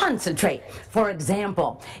concentrate. For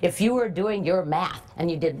example, if you were doing your math and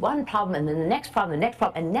you did one problem and then the next problem,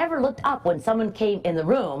 and never looked up when someone came in the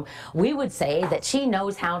room, we would say that she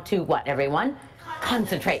knows how to, what, everyone?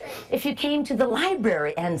 Concentrate. If you came to the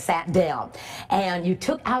library and sat down and you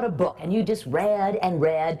took out a book and you just read and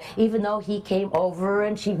read, even though he came over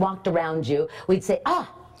and she walked around you, we'd say,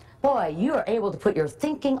 boy, you are able to put your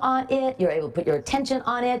thinking on it. You're able to put your attention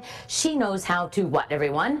on it. She knows how to, what,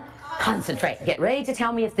 everyone? Concentrate. Get ready to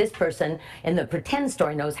tell me if this person in the pretend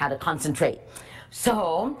story knows how to concentrate.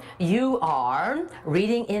 So you are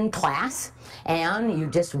reading in class and you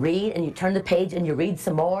just read and you turn the page and you read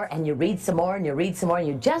some more and you read some more and you read some more and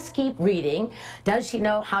you just keep reading. Does she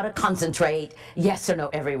know how to concentrate? Yes or no,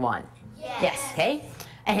 everyone? Yes, okay?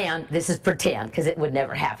 And this is pretend because it would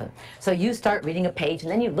never happen. So you start reading a page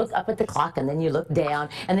and then you look up at the clock and then you look down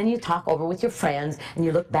and then you talk over with your friends and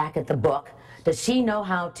you look back at the book. Does she know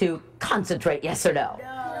how to concentrate? Yes or no?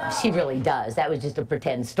 She really does. That was just a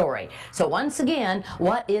pretend story. So once again,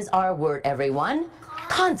 what is our word, everyone?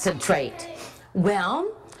 Concentrate.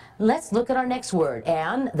 Well, let's look at our next word.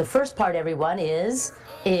 And the first part, everyone, is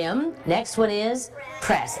im. Next one is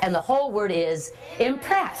press. And the whole word is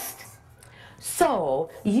impressed. So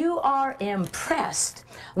you are impressed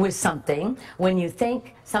with something when you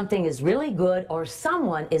think something is really good or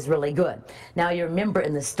someone is really good. Now you remember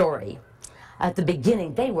in the story, at the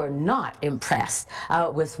beginning, they were not impressed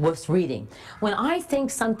with Wolf's reading. When I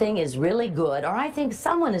think something is really good or I think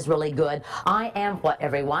someone is really good, I am what,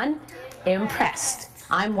 everyone? Impressed.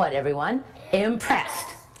 I'm what, everyone? Impressed.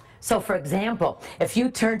 So for example, if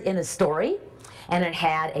you turned in a story and it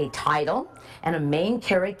had a title and a main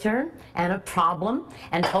character and a problem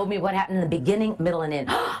and told me what happened in the beginning, middle, and end,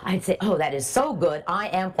 I'd say, oh, that is so good. I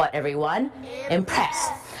am what, everyone?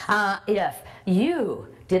 Impressed. If you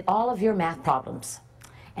did all of your math problems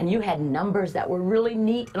and you had numbers that were really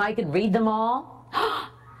neat and I could read them all,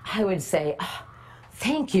 I would say, oh,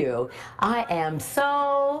 thank you. I am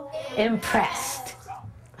so impressed.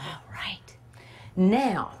 All right.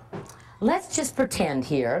 Now, let's just pretend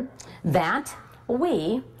here that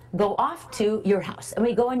we go off to your house and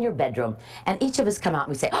we go in your bedroom and each of us come out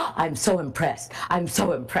and we say, oh, I'm so impressed. I'm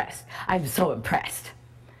so impressed. I'm so impressed.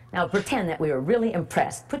 Now pretend that we were really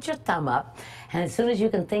impressed. Put your thumb up and as soon as you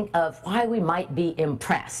can think of why we might be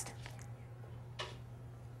impressed.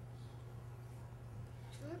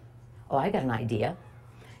 Oh, I got an idea.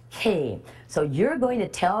 Okay, so you're going to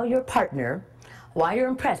tell your partner why you're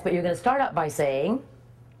impressed, but you're going to start out by saying,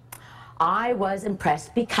 I was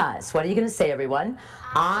impressed because. What are you going to say, everyone?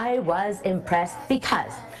 I was impressed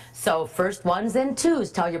because. So first ones and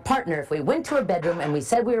twos. Tell your partner if we went to her bedroom and we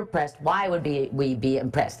said we were impressed, why would we be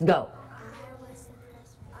impressed? Go. I was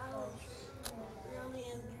impressed. I was really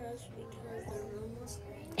impressed because the room was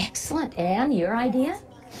great. Excellent. And your idea?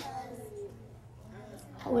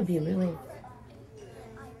 What would be really?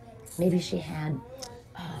 Maybe she had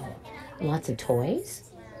lots of toys.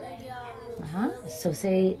 So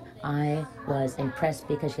say I was impressed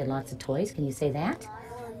because she had lots of toys. Can you say that?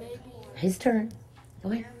 Or maybe His turn.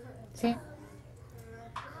 Go ahead. Say it.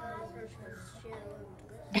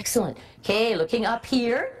 Excellent. Okay, looking up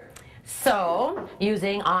here. So,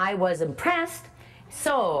 using I was impressed.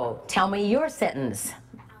 So, tell me your sentence.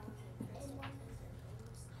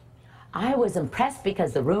 I was impressed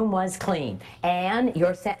because the room was clean. And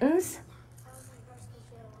your sentence?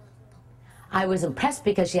 I was impressed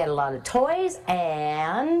because she had a lot of toys,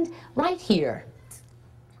 and right here.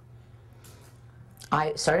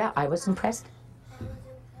 I started out, I was impressed. I was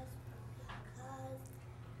impressed because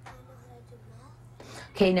I know how to do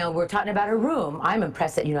math. Okay, now we're talking about a room. I'm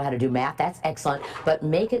impressed that you know how to do math. That's excellent. But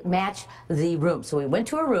make it match the room. So we went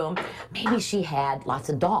to a room. Maybe she had lots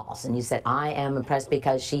of dolls. And you said, I am impressed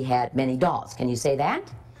because she had many dolls. Can you say that?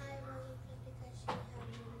 I was impressed because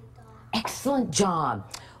she had many dolls. Excellent job.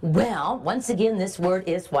 Well, once again, this word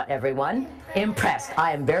is what, everyone? Impressed.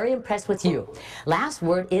 I am very impressed with you. Last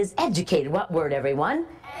word is educated. What word, everyone?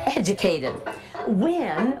 Educated.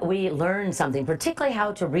 When we learn something, particularly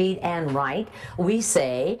how to read and write, we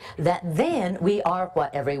say that then we are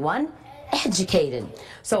what, everyone? Educated.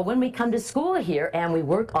 So when we come to school here and we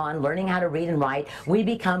work on learning how to read and write, we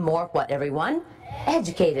become more what, everyone?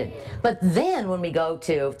 Educated. But then when we go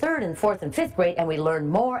to 3rd and 4th and 5th grade and we learn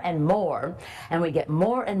more and we get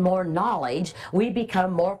more and more knowledge, we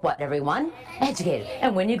become more what, everyone? Educated.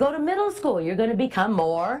 And when you go to middle school, you're going to become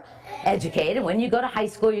more educated. When you go to high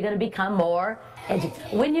school, you're going to become more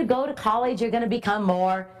educated. When you go to college, you're going to become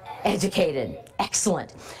more educated.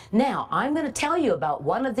 Excellent. Now, I'm going to tell you about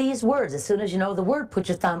one of these words. As soon as you know the word, put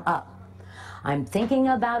your thumb up. I'm thinking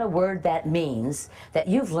about a word that means that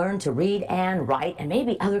you've learned to read and write and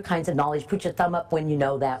maybe other kinds of knowledge. Put your thumb up when you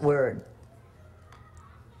know that word.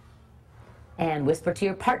 And whisper to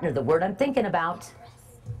your partner the word I'm thinking about.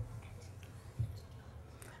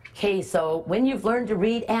 Okay, so when you've learned to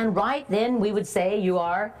read and write, then we would say you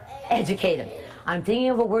are educated. I'm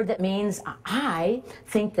thinking of a word that means I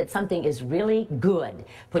think that something is really good.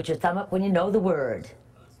 Put your thumb up when you know the word.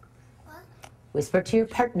 Whisper to your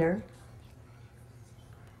partner.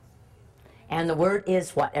 And the word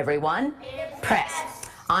is what, everyone? Impressed.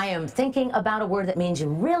 I am thinking about a word that means you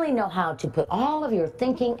really know how to put all of your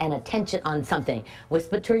thinking and attention on something.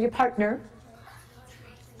 Whisper to your partner.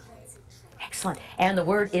 Excellent. And the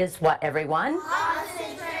word is what, everyone?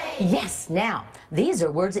 Concentrate. Yes. Now, these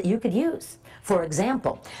are words that you could use. For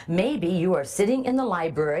example, maybe you are sitting in the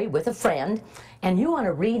library with a friend and you want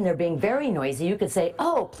to read and they're being very noisy. You could say,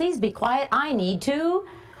 oh, please be quiet. I need to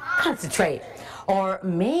concentrate. Or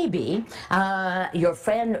maybe your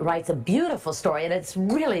friend writes a beautiful story and it's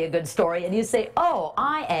really a good story and you say, oh,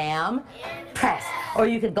 I am impressed. Or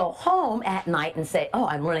you could go home at night and say, oh,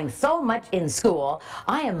 I'm learning so much in school.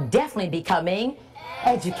 I am definitely becoming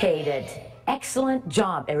educated. Excellent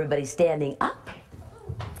job. Everybody standing up.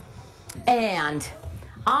 And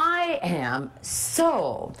I am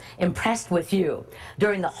so impressed with you.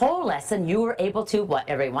 During the whole lesson, you were able to, what,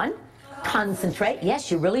 everyone? Concentrate.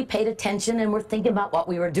 Yes, you really paid attention and were thinking about what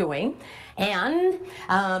we were doing. And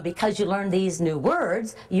because you learned these new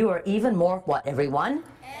words, you are even more, what, everyone?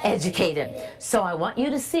 Educated. So I want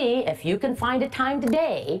you to see if you can find a time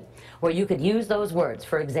today where you could use those words.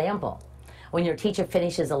 For example, when your teacher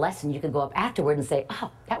finishes a lesson, you could go up afterward and say,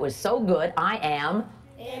 oh, that was so good. I am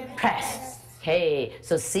impressed. Okay,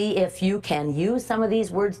 so see if you can use some of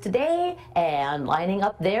these words today and lining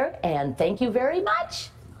up there. And thank you very much.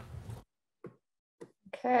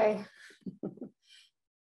 Okay,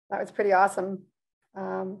 that was pretty awesome.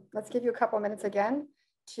 Let's give you a couple of minutes again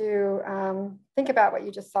to think about what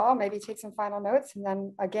you just saw, maybe take some final notes. And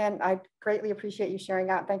then again, I greatly appreciate you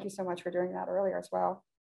sharing out. Thank you so much for doing that earlier as well.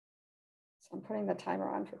 So I'm putting the timer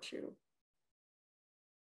on for 2.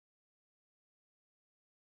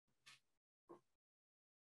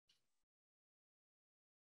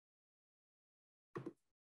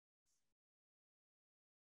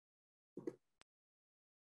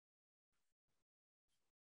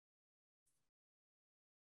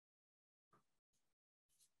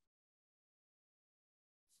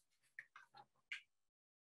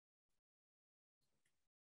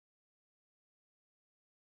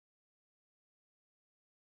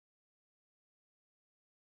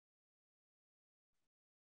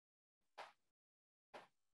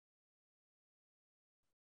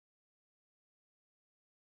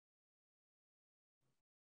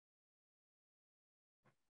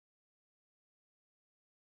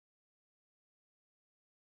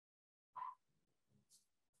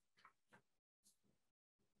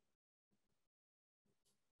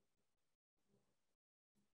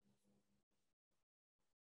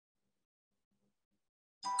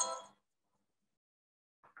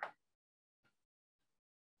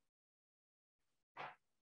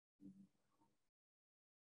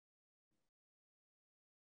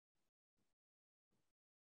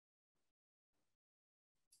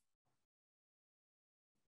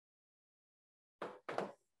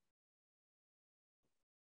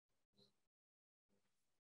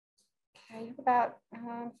 Okay, you have about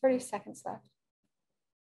 30 seconds left.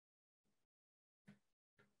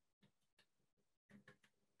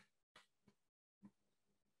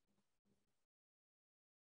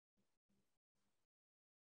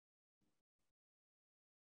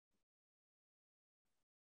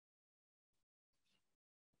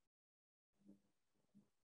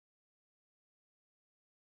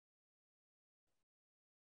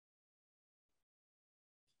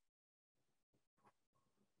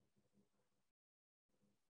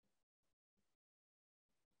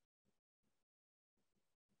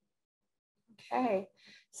 Okay,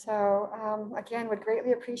 so again, would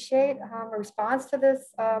greatly appreciate a response to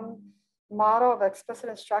this model of explicit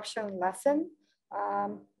instruction lesson.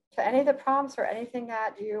 To any of the prompts or anything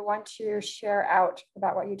that you want to share out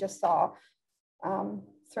about what you just saw.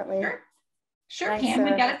 Certainly. Sure, Thanks, Pam.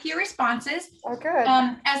 We got a few responses. Oh, good.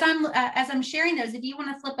 As I'm sharing those, if you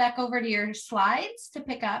want to flip back over to your slides to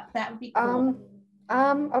pick up, that would be cool.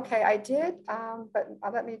 Okay, I did, but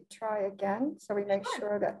let me try again so we make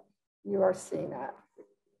sure that you are seeing that.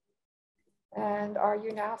 And are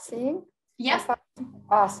you now seeing? Yes.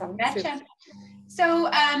 Awesome. Gotcha. Super. So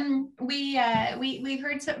we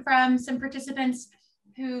heard from some participants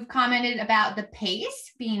who've commented about the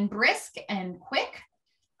pace being brisk and quick.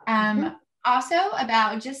 Also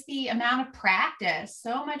about just the amount of practice.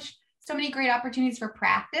 So many great opportunities for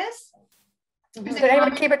practice. Did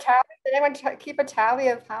anyone keep a tally? Did anyone keep a tally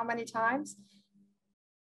of how many times?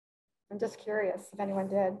 I'm just curious if anyone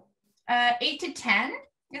did. 8 to 10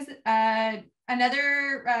 is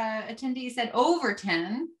another attendee said over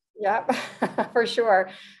 10. Yep, for sure.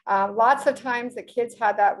 Lots of times the kids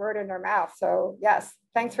had that word in their mouth. So yes,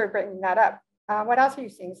 thanks for bringing that up. What else are you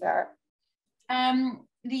seeing, Sarah?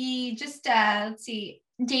 Let's see.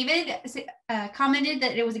 David commented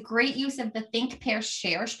that it was a great use of the think, pair,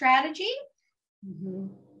 share strategy.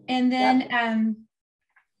 And then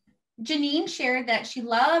Janine shared that she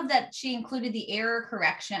loved that she included the error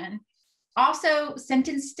correction. Also,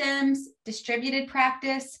 sentence stems, distributed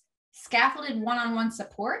practice, scaffolded one-on-one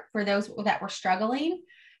support for those that were struggling.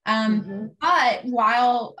 But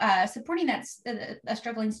while supporting a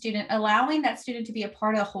struggling student, allowing that student to be a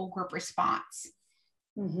part of the whole group response.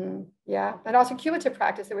 Yeah, and also cumulative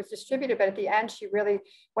practice. It was distributed, but at the end, she really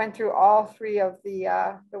went through all three of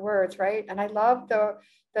the words, right? And I love the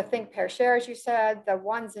think, pair, share, as you said, the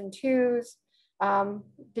ones and twos.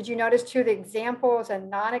 Did you notice too the examples and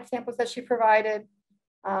non-examples that she provided?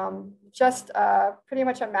 Just pretty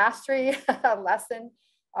much a mastery lesson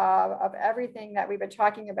of everything that we've been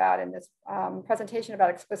talking about in this presentation about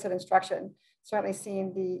explicit instruction. Certainly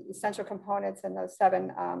seeing the essential components and those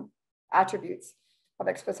 7 attributes of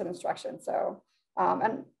explicit instruction. So,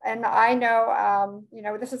 and I know, you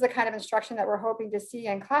know, this is the kind of instruction that we're hoping to see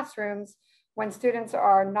in classrooms when students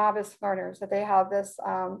are novice learners, that they have this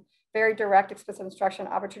very direct explicit instruction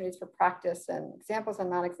opportunities for practice and examples and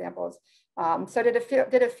non-examples. So did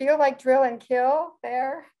it feel like drill and kill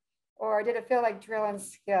there, or did it feel like drill and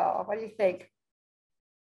skill? What do you think?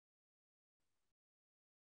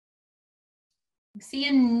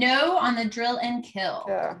 Seeing no on the drill and kill.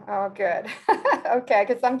 Yeah. Oh, good. Okay,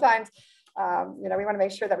 because sometimes, you know, we want to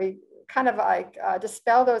make sure that we kind of like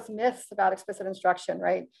dispel those myths about explicit instruction,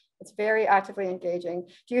 right? It's very actively engaging.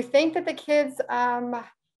 Do you think that the kids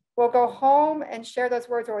will go home and share those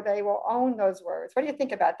words, or they will own those words? What do you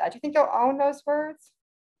think about that? Do you think they'll own those words?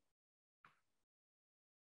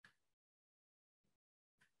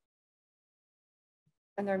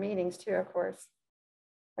 And their meanings too, of course.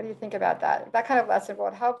 What do you think about that? That kind of lesson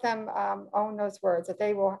will help them own those words, that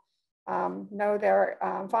they will know their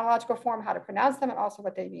phonological form, how to pronounce them, and also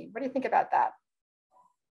what they mean. What do you think about that?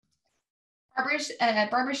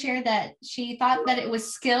 Barbara shared that she thought that it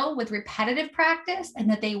was skill with repetitive practice and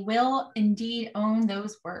that they will indeed own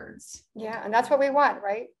those words. Yeah, and that's what we want,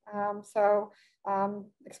 right?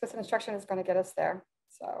 Explicit instruction is going to get us there.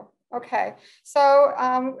 So, okay. So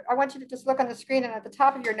I want you to just look on the screen, and at the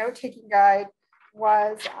top of your note-taking guide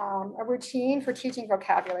was a routine for teaching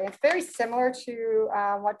vocabulary. It's very similar to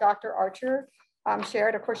what Dr. Archer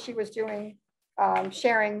shared. Of course, she was doing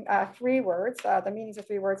sharing 3 words, the meanings of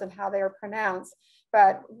 3 words and how they are pronounced.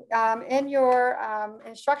 But in your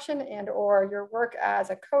instruction and or your work as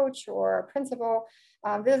a coach or a principal,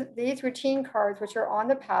 these routine cards, which are on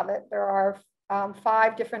the Padlet, there are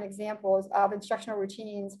 5 different examples of instructional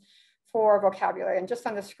routines for vocabulary. And just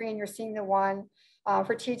on the screen, you're seeing the one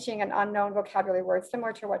for teaching an unknown vocabulary word,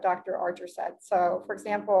 similar to what Dr. Archer said. So for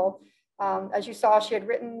example, as you saw, she had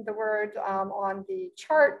written the word on the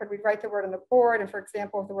chart, but we'd write the word on the board. And for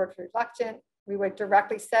example, the word reluctant, we would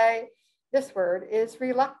directly say, this word is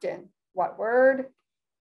reluctant. What word?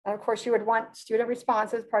 And of course, you would want student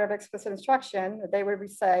responses, part of explicit instruction, they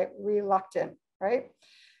would say reluctant, right?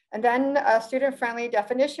 And then a student-friendly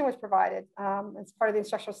definition was provided as part of the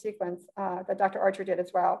instructional sequence that Dr. Archer did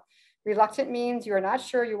as well. Reluctant means you are not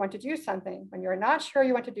sure you want to do something. When you're not sure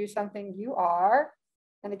you want to do something, you are,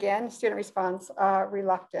 and again, student response,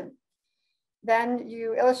 reluctant. Then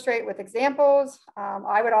you illustrate with examples.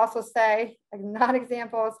 I would also say, like, not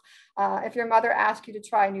examples, if your mother asks you to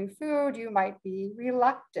try new food, you might be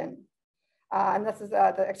reluctant. And this is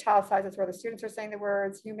the italicized, is where the students are saying the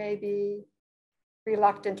words. You may be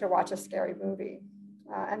reluctant to watch a scary movie.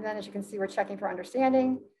 And then as you can see, we're checking for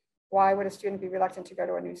understanding. Why would a student be reluctant to go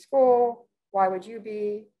to a new school? Why would you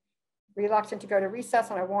be reluctant to go to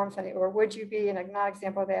recess on a warm Sunday, or would you be? And a not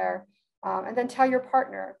example there. And then tell your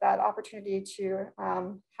partner that opportunity to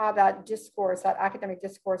have that discourse, that academic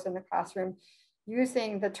discourse in the classroom,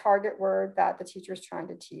 using the target word that the teacher is trying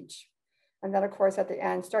to teach. And then of course, at the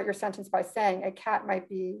end, start your sentence by saying a cat might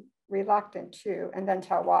be reluctant to, and then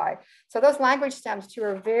tell why. So those language stems too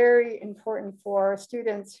are very important for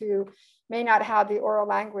students who may not have the oral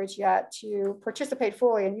language yet to participate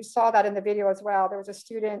fully. And you saw that in the video as well. There was a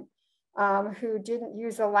student who didn't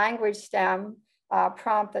use the language stem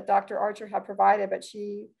prompt that Dr. Archer had provided, but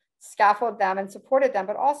she scaffolded them and supported them,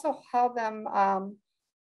 but also held them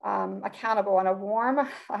accountable. And a warm,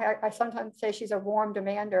 I sometimes say she's a warm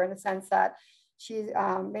demander in the sense that she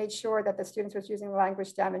made sure that the students was using the language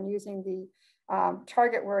stem and using the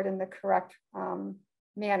target word in the correct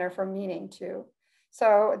manner for meaning too.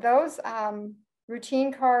 So those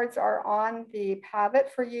routine cards are on the Padlet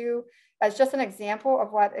for you as just an example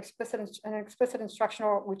of what an explicit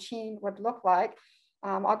instructional routine would look like.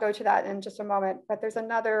 I'll go to that in just a moment, but there's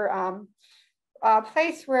another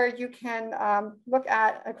place where you can look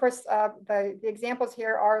at, of course, the examples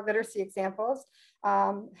here are literacy examples.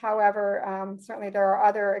 However, certainly there are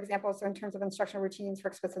other examples in terms of instructional routines for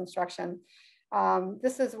explicit instruction.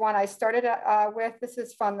 This is one I started with. This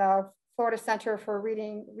is from the Florida Center for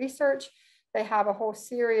Reading Research. They have a whole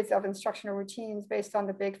series of instructional routines based on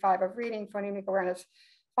the big five of reading, phonemic awareness,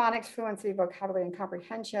 phonics, fluency, vocabulary, and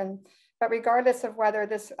comprehension. But regardless of whether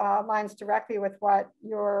this aligns directly with what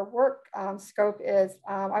your work scope is,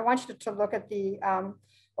 I want you to look at the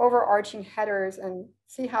overarching headers and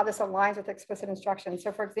see how this aligns with explicit instruction.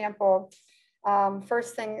 So for example,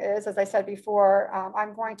 first thing is, as I said before,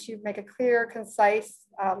 I'm going to make a clear, concise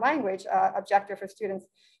language objective for students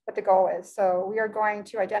what the goal is. So we are going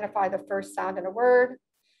to identify the first sound in a word.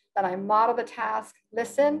 Then I model the task,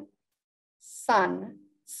 listen, sun,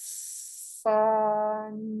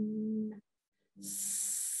 sun,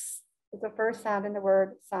 is the first sound in the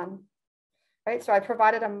word sun, right? So I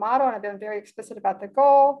provided a model and I've been very explicit about the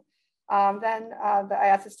goal. Then I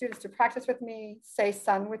asked the students to practice with me, say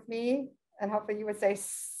sun with me, and hopefully you would say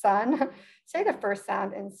sun. Say the first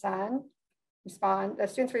sound in sun, respond, the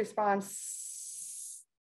students respond,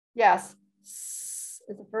 yes, is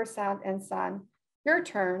the first sound in sun. Your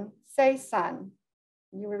turn, say sun.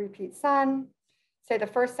 You will repeat sun, say the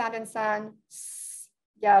first sound in sun,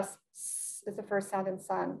 yes, is the first sound in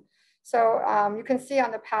sun. So you can see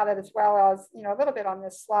on the Padlet as well as, a little bit on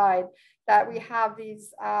this slide that we have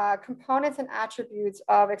these components and attributes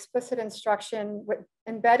of explicit instruction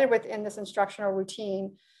embedded within this instructional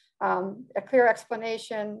routine, a clear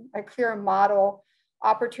explanation, a clear model,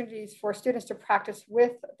 opportunities for students to practice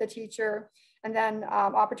with the teacher, and then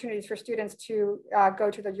opportunities for students to go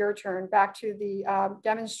to the your turn, back to the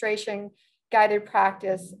demonstration, guided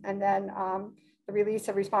practice, and then the release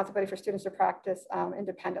of responsibility for students to practice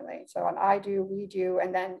independently. So on I do, we do,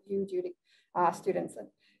 and then you do to students.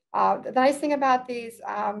 The nice thing about these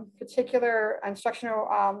particular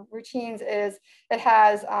instructional routines is it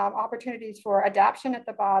has opportunities for adaption at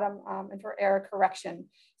the bottom and for error correction.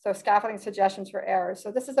 So scaffolding suggestions for errors.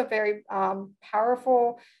 So this is a very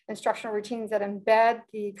powerful instructional routines that embed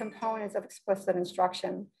the components of explicit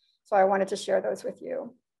instruction. So I wanted to share those with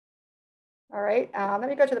you. All right, let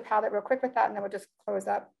me go to the Padlet real quick with that, and then we'll just close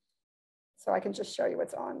up so I can just show you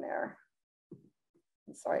what's on there.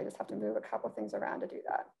 I'm sorry, I just have to move a couple things around to do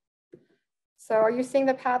that. So are you seeing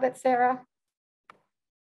the Padlet, Sarah?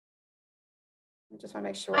 I just want to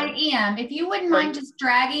make sure. I am. If you wouldn't mind just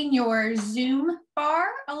dragging your Zoom bar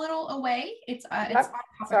a little away. It's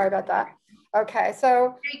sorry about that. Okay,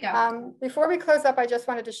 so there you go. Before we close up, I just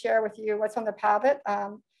wanted to share with you what's on the Padlet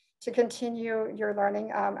to continue your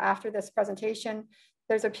learning after this presentation.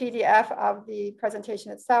 There's a PDF of the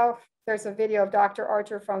presentation itself. There's a video of Dr.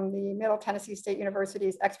 Archer from the Middle Tennessee State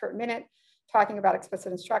University's Expert Minute talking about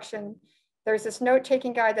explicit instruction. There's this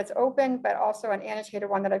note-taking guide that's open, but also an annotated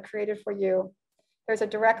one that I've created for you. There's a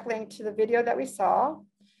direct link to the video that we saw.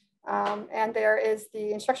 And there is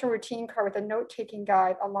the instructional routine card with a note-taking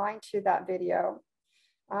guide aligned to that video.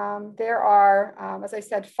 There are, as I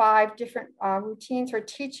said, 5 different routines for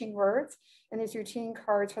teaching words in these routine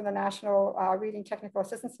cards from the National Reading Technical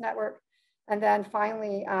Assistance Network. And then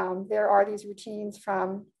finally, there are these routines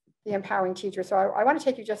from the Empowering Teacher. So I want to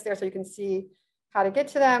take you just there so you can see how to get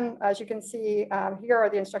to them. As you can see, here are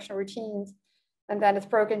the instructional routines, and then it's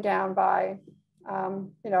broken down by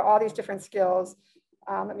all these different skills.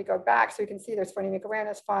 Let me go back so you can see there's phonemic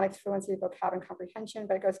awareness, phonics, fluency, vocab, and comprehension,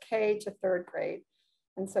 but it goes K to 3rd grade.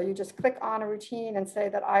 And so you just click on a routine and say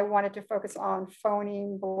that I wanted to focus on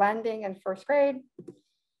phoneme blending in 1st grade.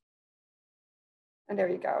 And there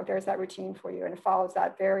you go, there's that routine for you. And it follows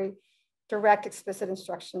that very direct explicit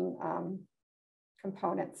instruction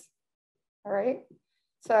components. All right.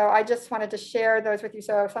 So I just wanted to share those with you.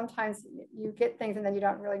 So sometimes you get things and then you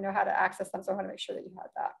don't really know how to access them. So I want to make sure that you had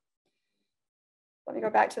that. Let me go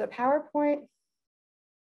back to the PowerPoint.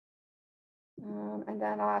 And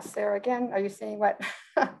then I'll ask Sarah again, are you seeing what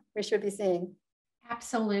we should be seeing?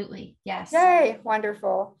 Absolutely, yes. Yay,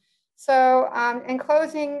 wonderful. So in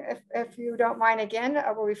closing, if you don't mind again,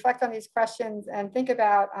 we'll reflect on these questions and think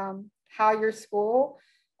about how your school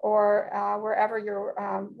or wherever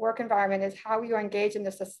your work environment is, how you engage in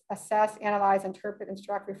this assess, analyze, interpret,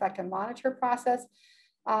 instruct, reflect, and monitor process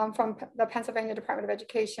from the Pennsylvania Department of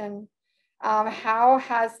Education. How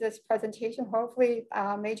has this presentation hopefully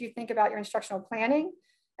made you think about your instructional planning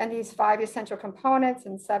and these 5 essential components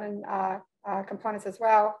and 7 components as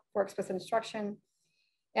well for explicit instruction?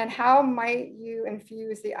 And how might you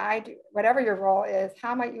infuse the I do, whatever your role is,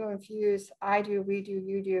 how might you infuse I do, we do,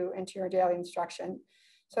 you do into your daily instruction?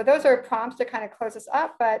 So those are prompts to kind of close us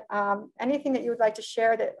up, but anything that you would like to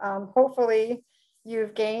share that hopefully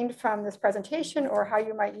you've gained from this presentation, or how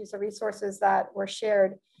you might use the resources that were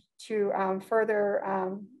shared to further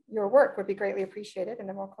your work would be greatly appreciated. And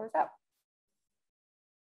then we'll close up.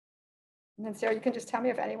 And then Sarah, you can just tell me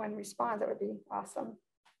if anyone responds, that would be awesome.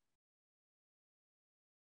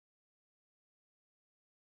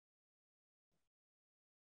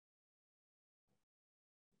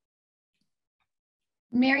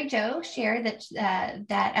 Mary Jo shared that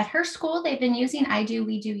that at her school they've been using I do,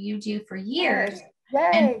 we do, you do for years.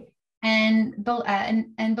 Yay. And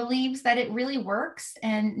believes that it really works.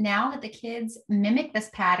 And now that the kids mimic this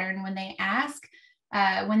pattern when they ask,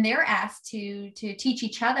 when they're asked to teach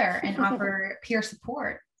each other and offer peer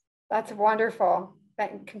support. That's wonderful.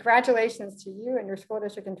 Congratulations to you and your school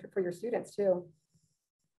district and for your students too.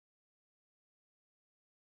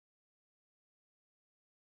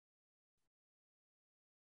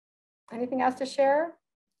 Anything else to share?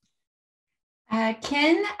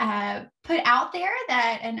 Ken put out there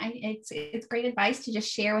that, and it's great advice to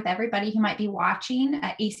just share with everybody who might be watching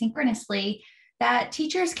asynchronously, that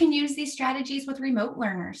teachers can use these strategies with remote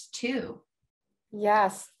learners too.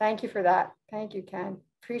 Yes, thank you for that. Thank you, Ken.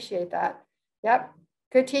 Appreciate that. Yep,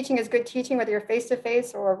 good teaching is good teaching, whether you're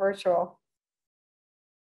face-to-face or virtual.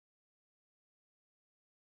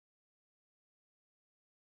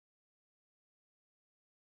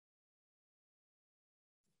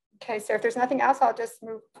 Okay, so if there's nothing else, I'll just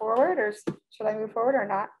move forward, or should I move forward or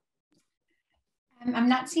not? I'm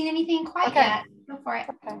not seeing anything quite yet. Go for it.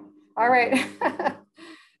 Okay, all right.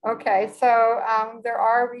 Okay, so there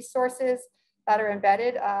are resources that are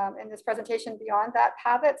embedded in this presentation beyond that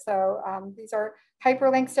Padlet. So these are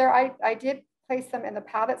hyperlinks there. I did place them in the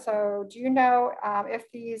Padlet. So do you know if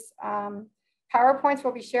these PowerPoints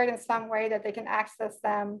will be shared in some way that they can access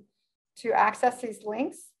them to access these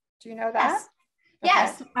links? Do you know that? Yes.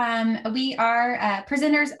 Yes, we are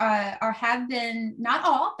presenters have been, not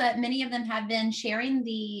all, but many of them have been sharing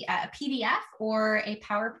the PDF or a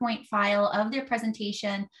PowerPoint file of their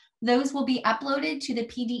presentation. Those will be uploaded to the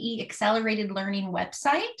PDE Accelerated Learning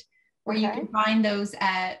website, where you can find those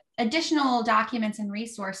additional documents and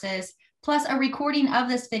resources. Plus, a recording of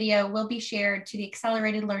this video will be shared to the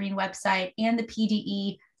Accelerated Learning website and the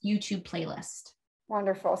PDE YouTube playlist.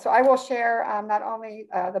 Wonderful. So I will share not only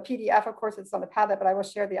the PDF, of course, it's on the Padlet, but I will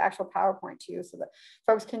share the actual PowerPoint too, so that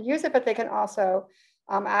folks can use it, but they can also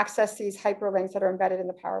access these hyperlinks that are embedded in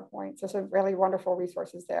the PowerPoint. So some really wonderful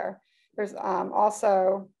resources there. There's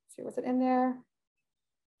also, let's see, was it in there?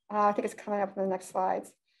 I think it's coming up in the next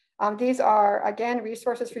slides. These are, again,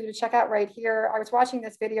 resources for you to check out right here. I was watching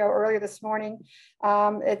this video earlier this morning.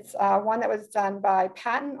 It's one that was done by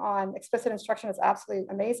Patton on explicit instruction. It's absolutely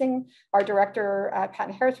amazing. Our director at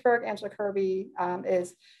Patton Harrisburg, Angela Kirby,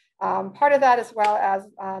 is part of that, as well as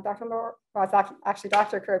Dr. Laura, well, it's actually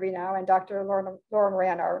Dr. Kirby now, and Dr. Laura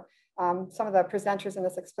Moran are some of the presenters in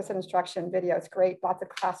this explicit instruction video. It's great, lots of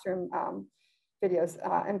classroom videos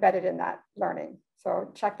embedded in that learning.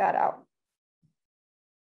 So check that out.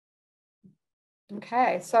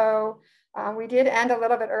 Okay, so we did end a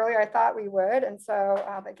little bit earlier. I thought we would, and so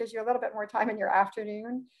that gives you a little bit more time in your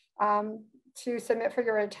afternoon to submit for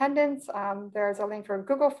your attendance. There's a link for a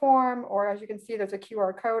Google form, or as you can see, there's a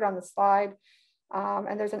QR code on the slide,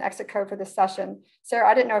 and there's an exit code for this session. Sarah,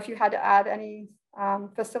 I didn't know if you had to add any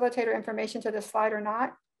facilitator information to this slide or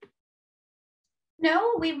not.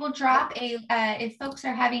 No, we will drop a, if folks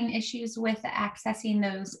are having issues with accessing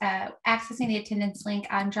those, accessing the attendance link,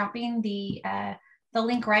 I'm dropping the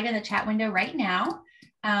link right in the chat window right now.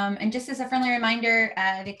 And just as a friendly reminder,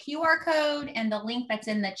 the QR code and the link that's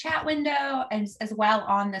in the chat window as well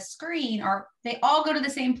on the screen, they all go to the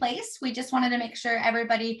same place. We just wanted to make sure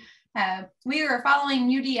everybody, we are following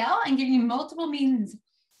UDL and giving you multiple means.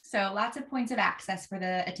 So lots of points of access for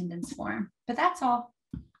the attendance form, but that's all.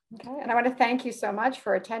 Okay, and I want to thank you so much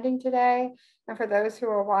for attending today. And for those who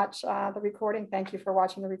will watch the recording, thank you for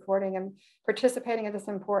watching the recording and participating in this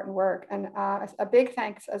important work. And a big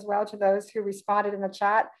thanks as well to those who responded in the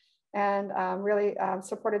chat and really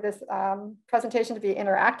supported this presentation to be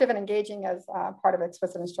interactive and engaging as part of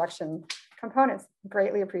explicit instruction components.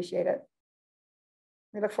 Greatly appreciate it.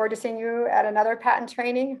 We look forward to seeing you at another patent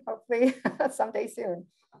training, hopefully someday soon.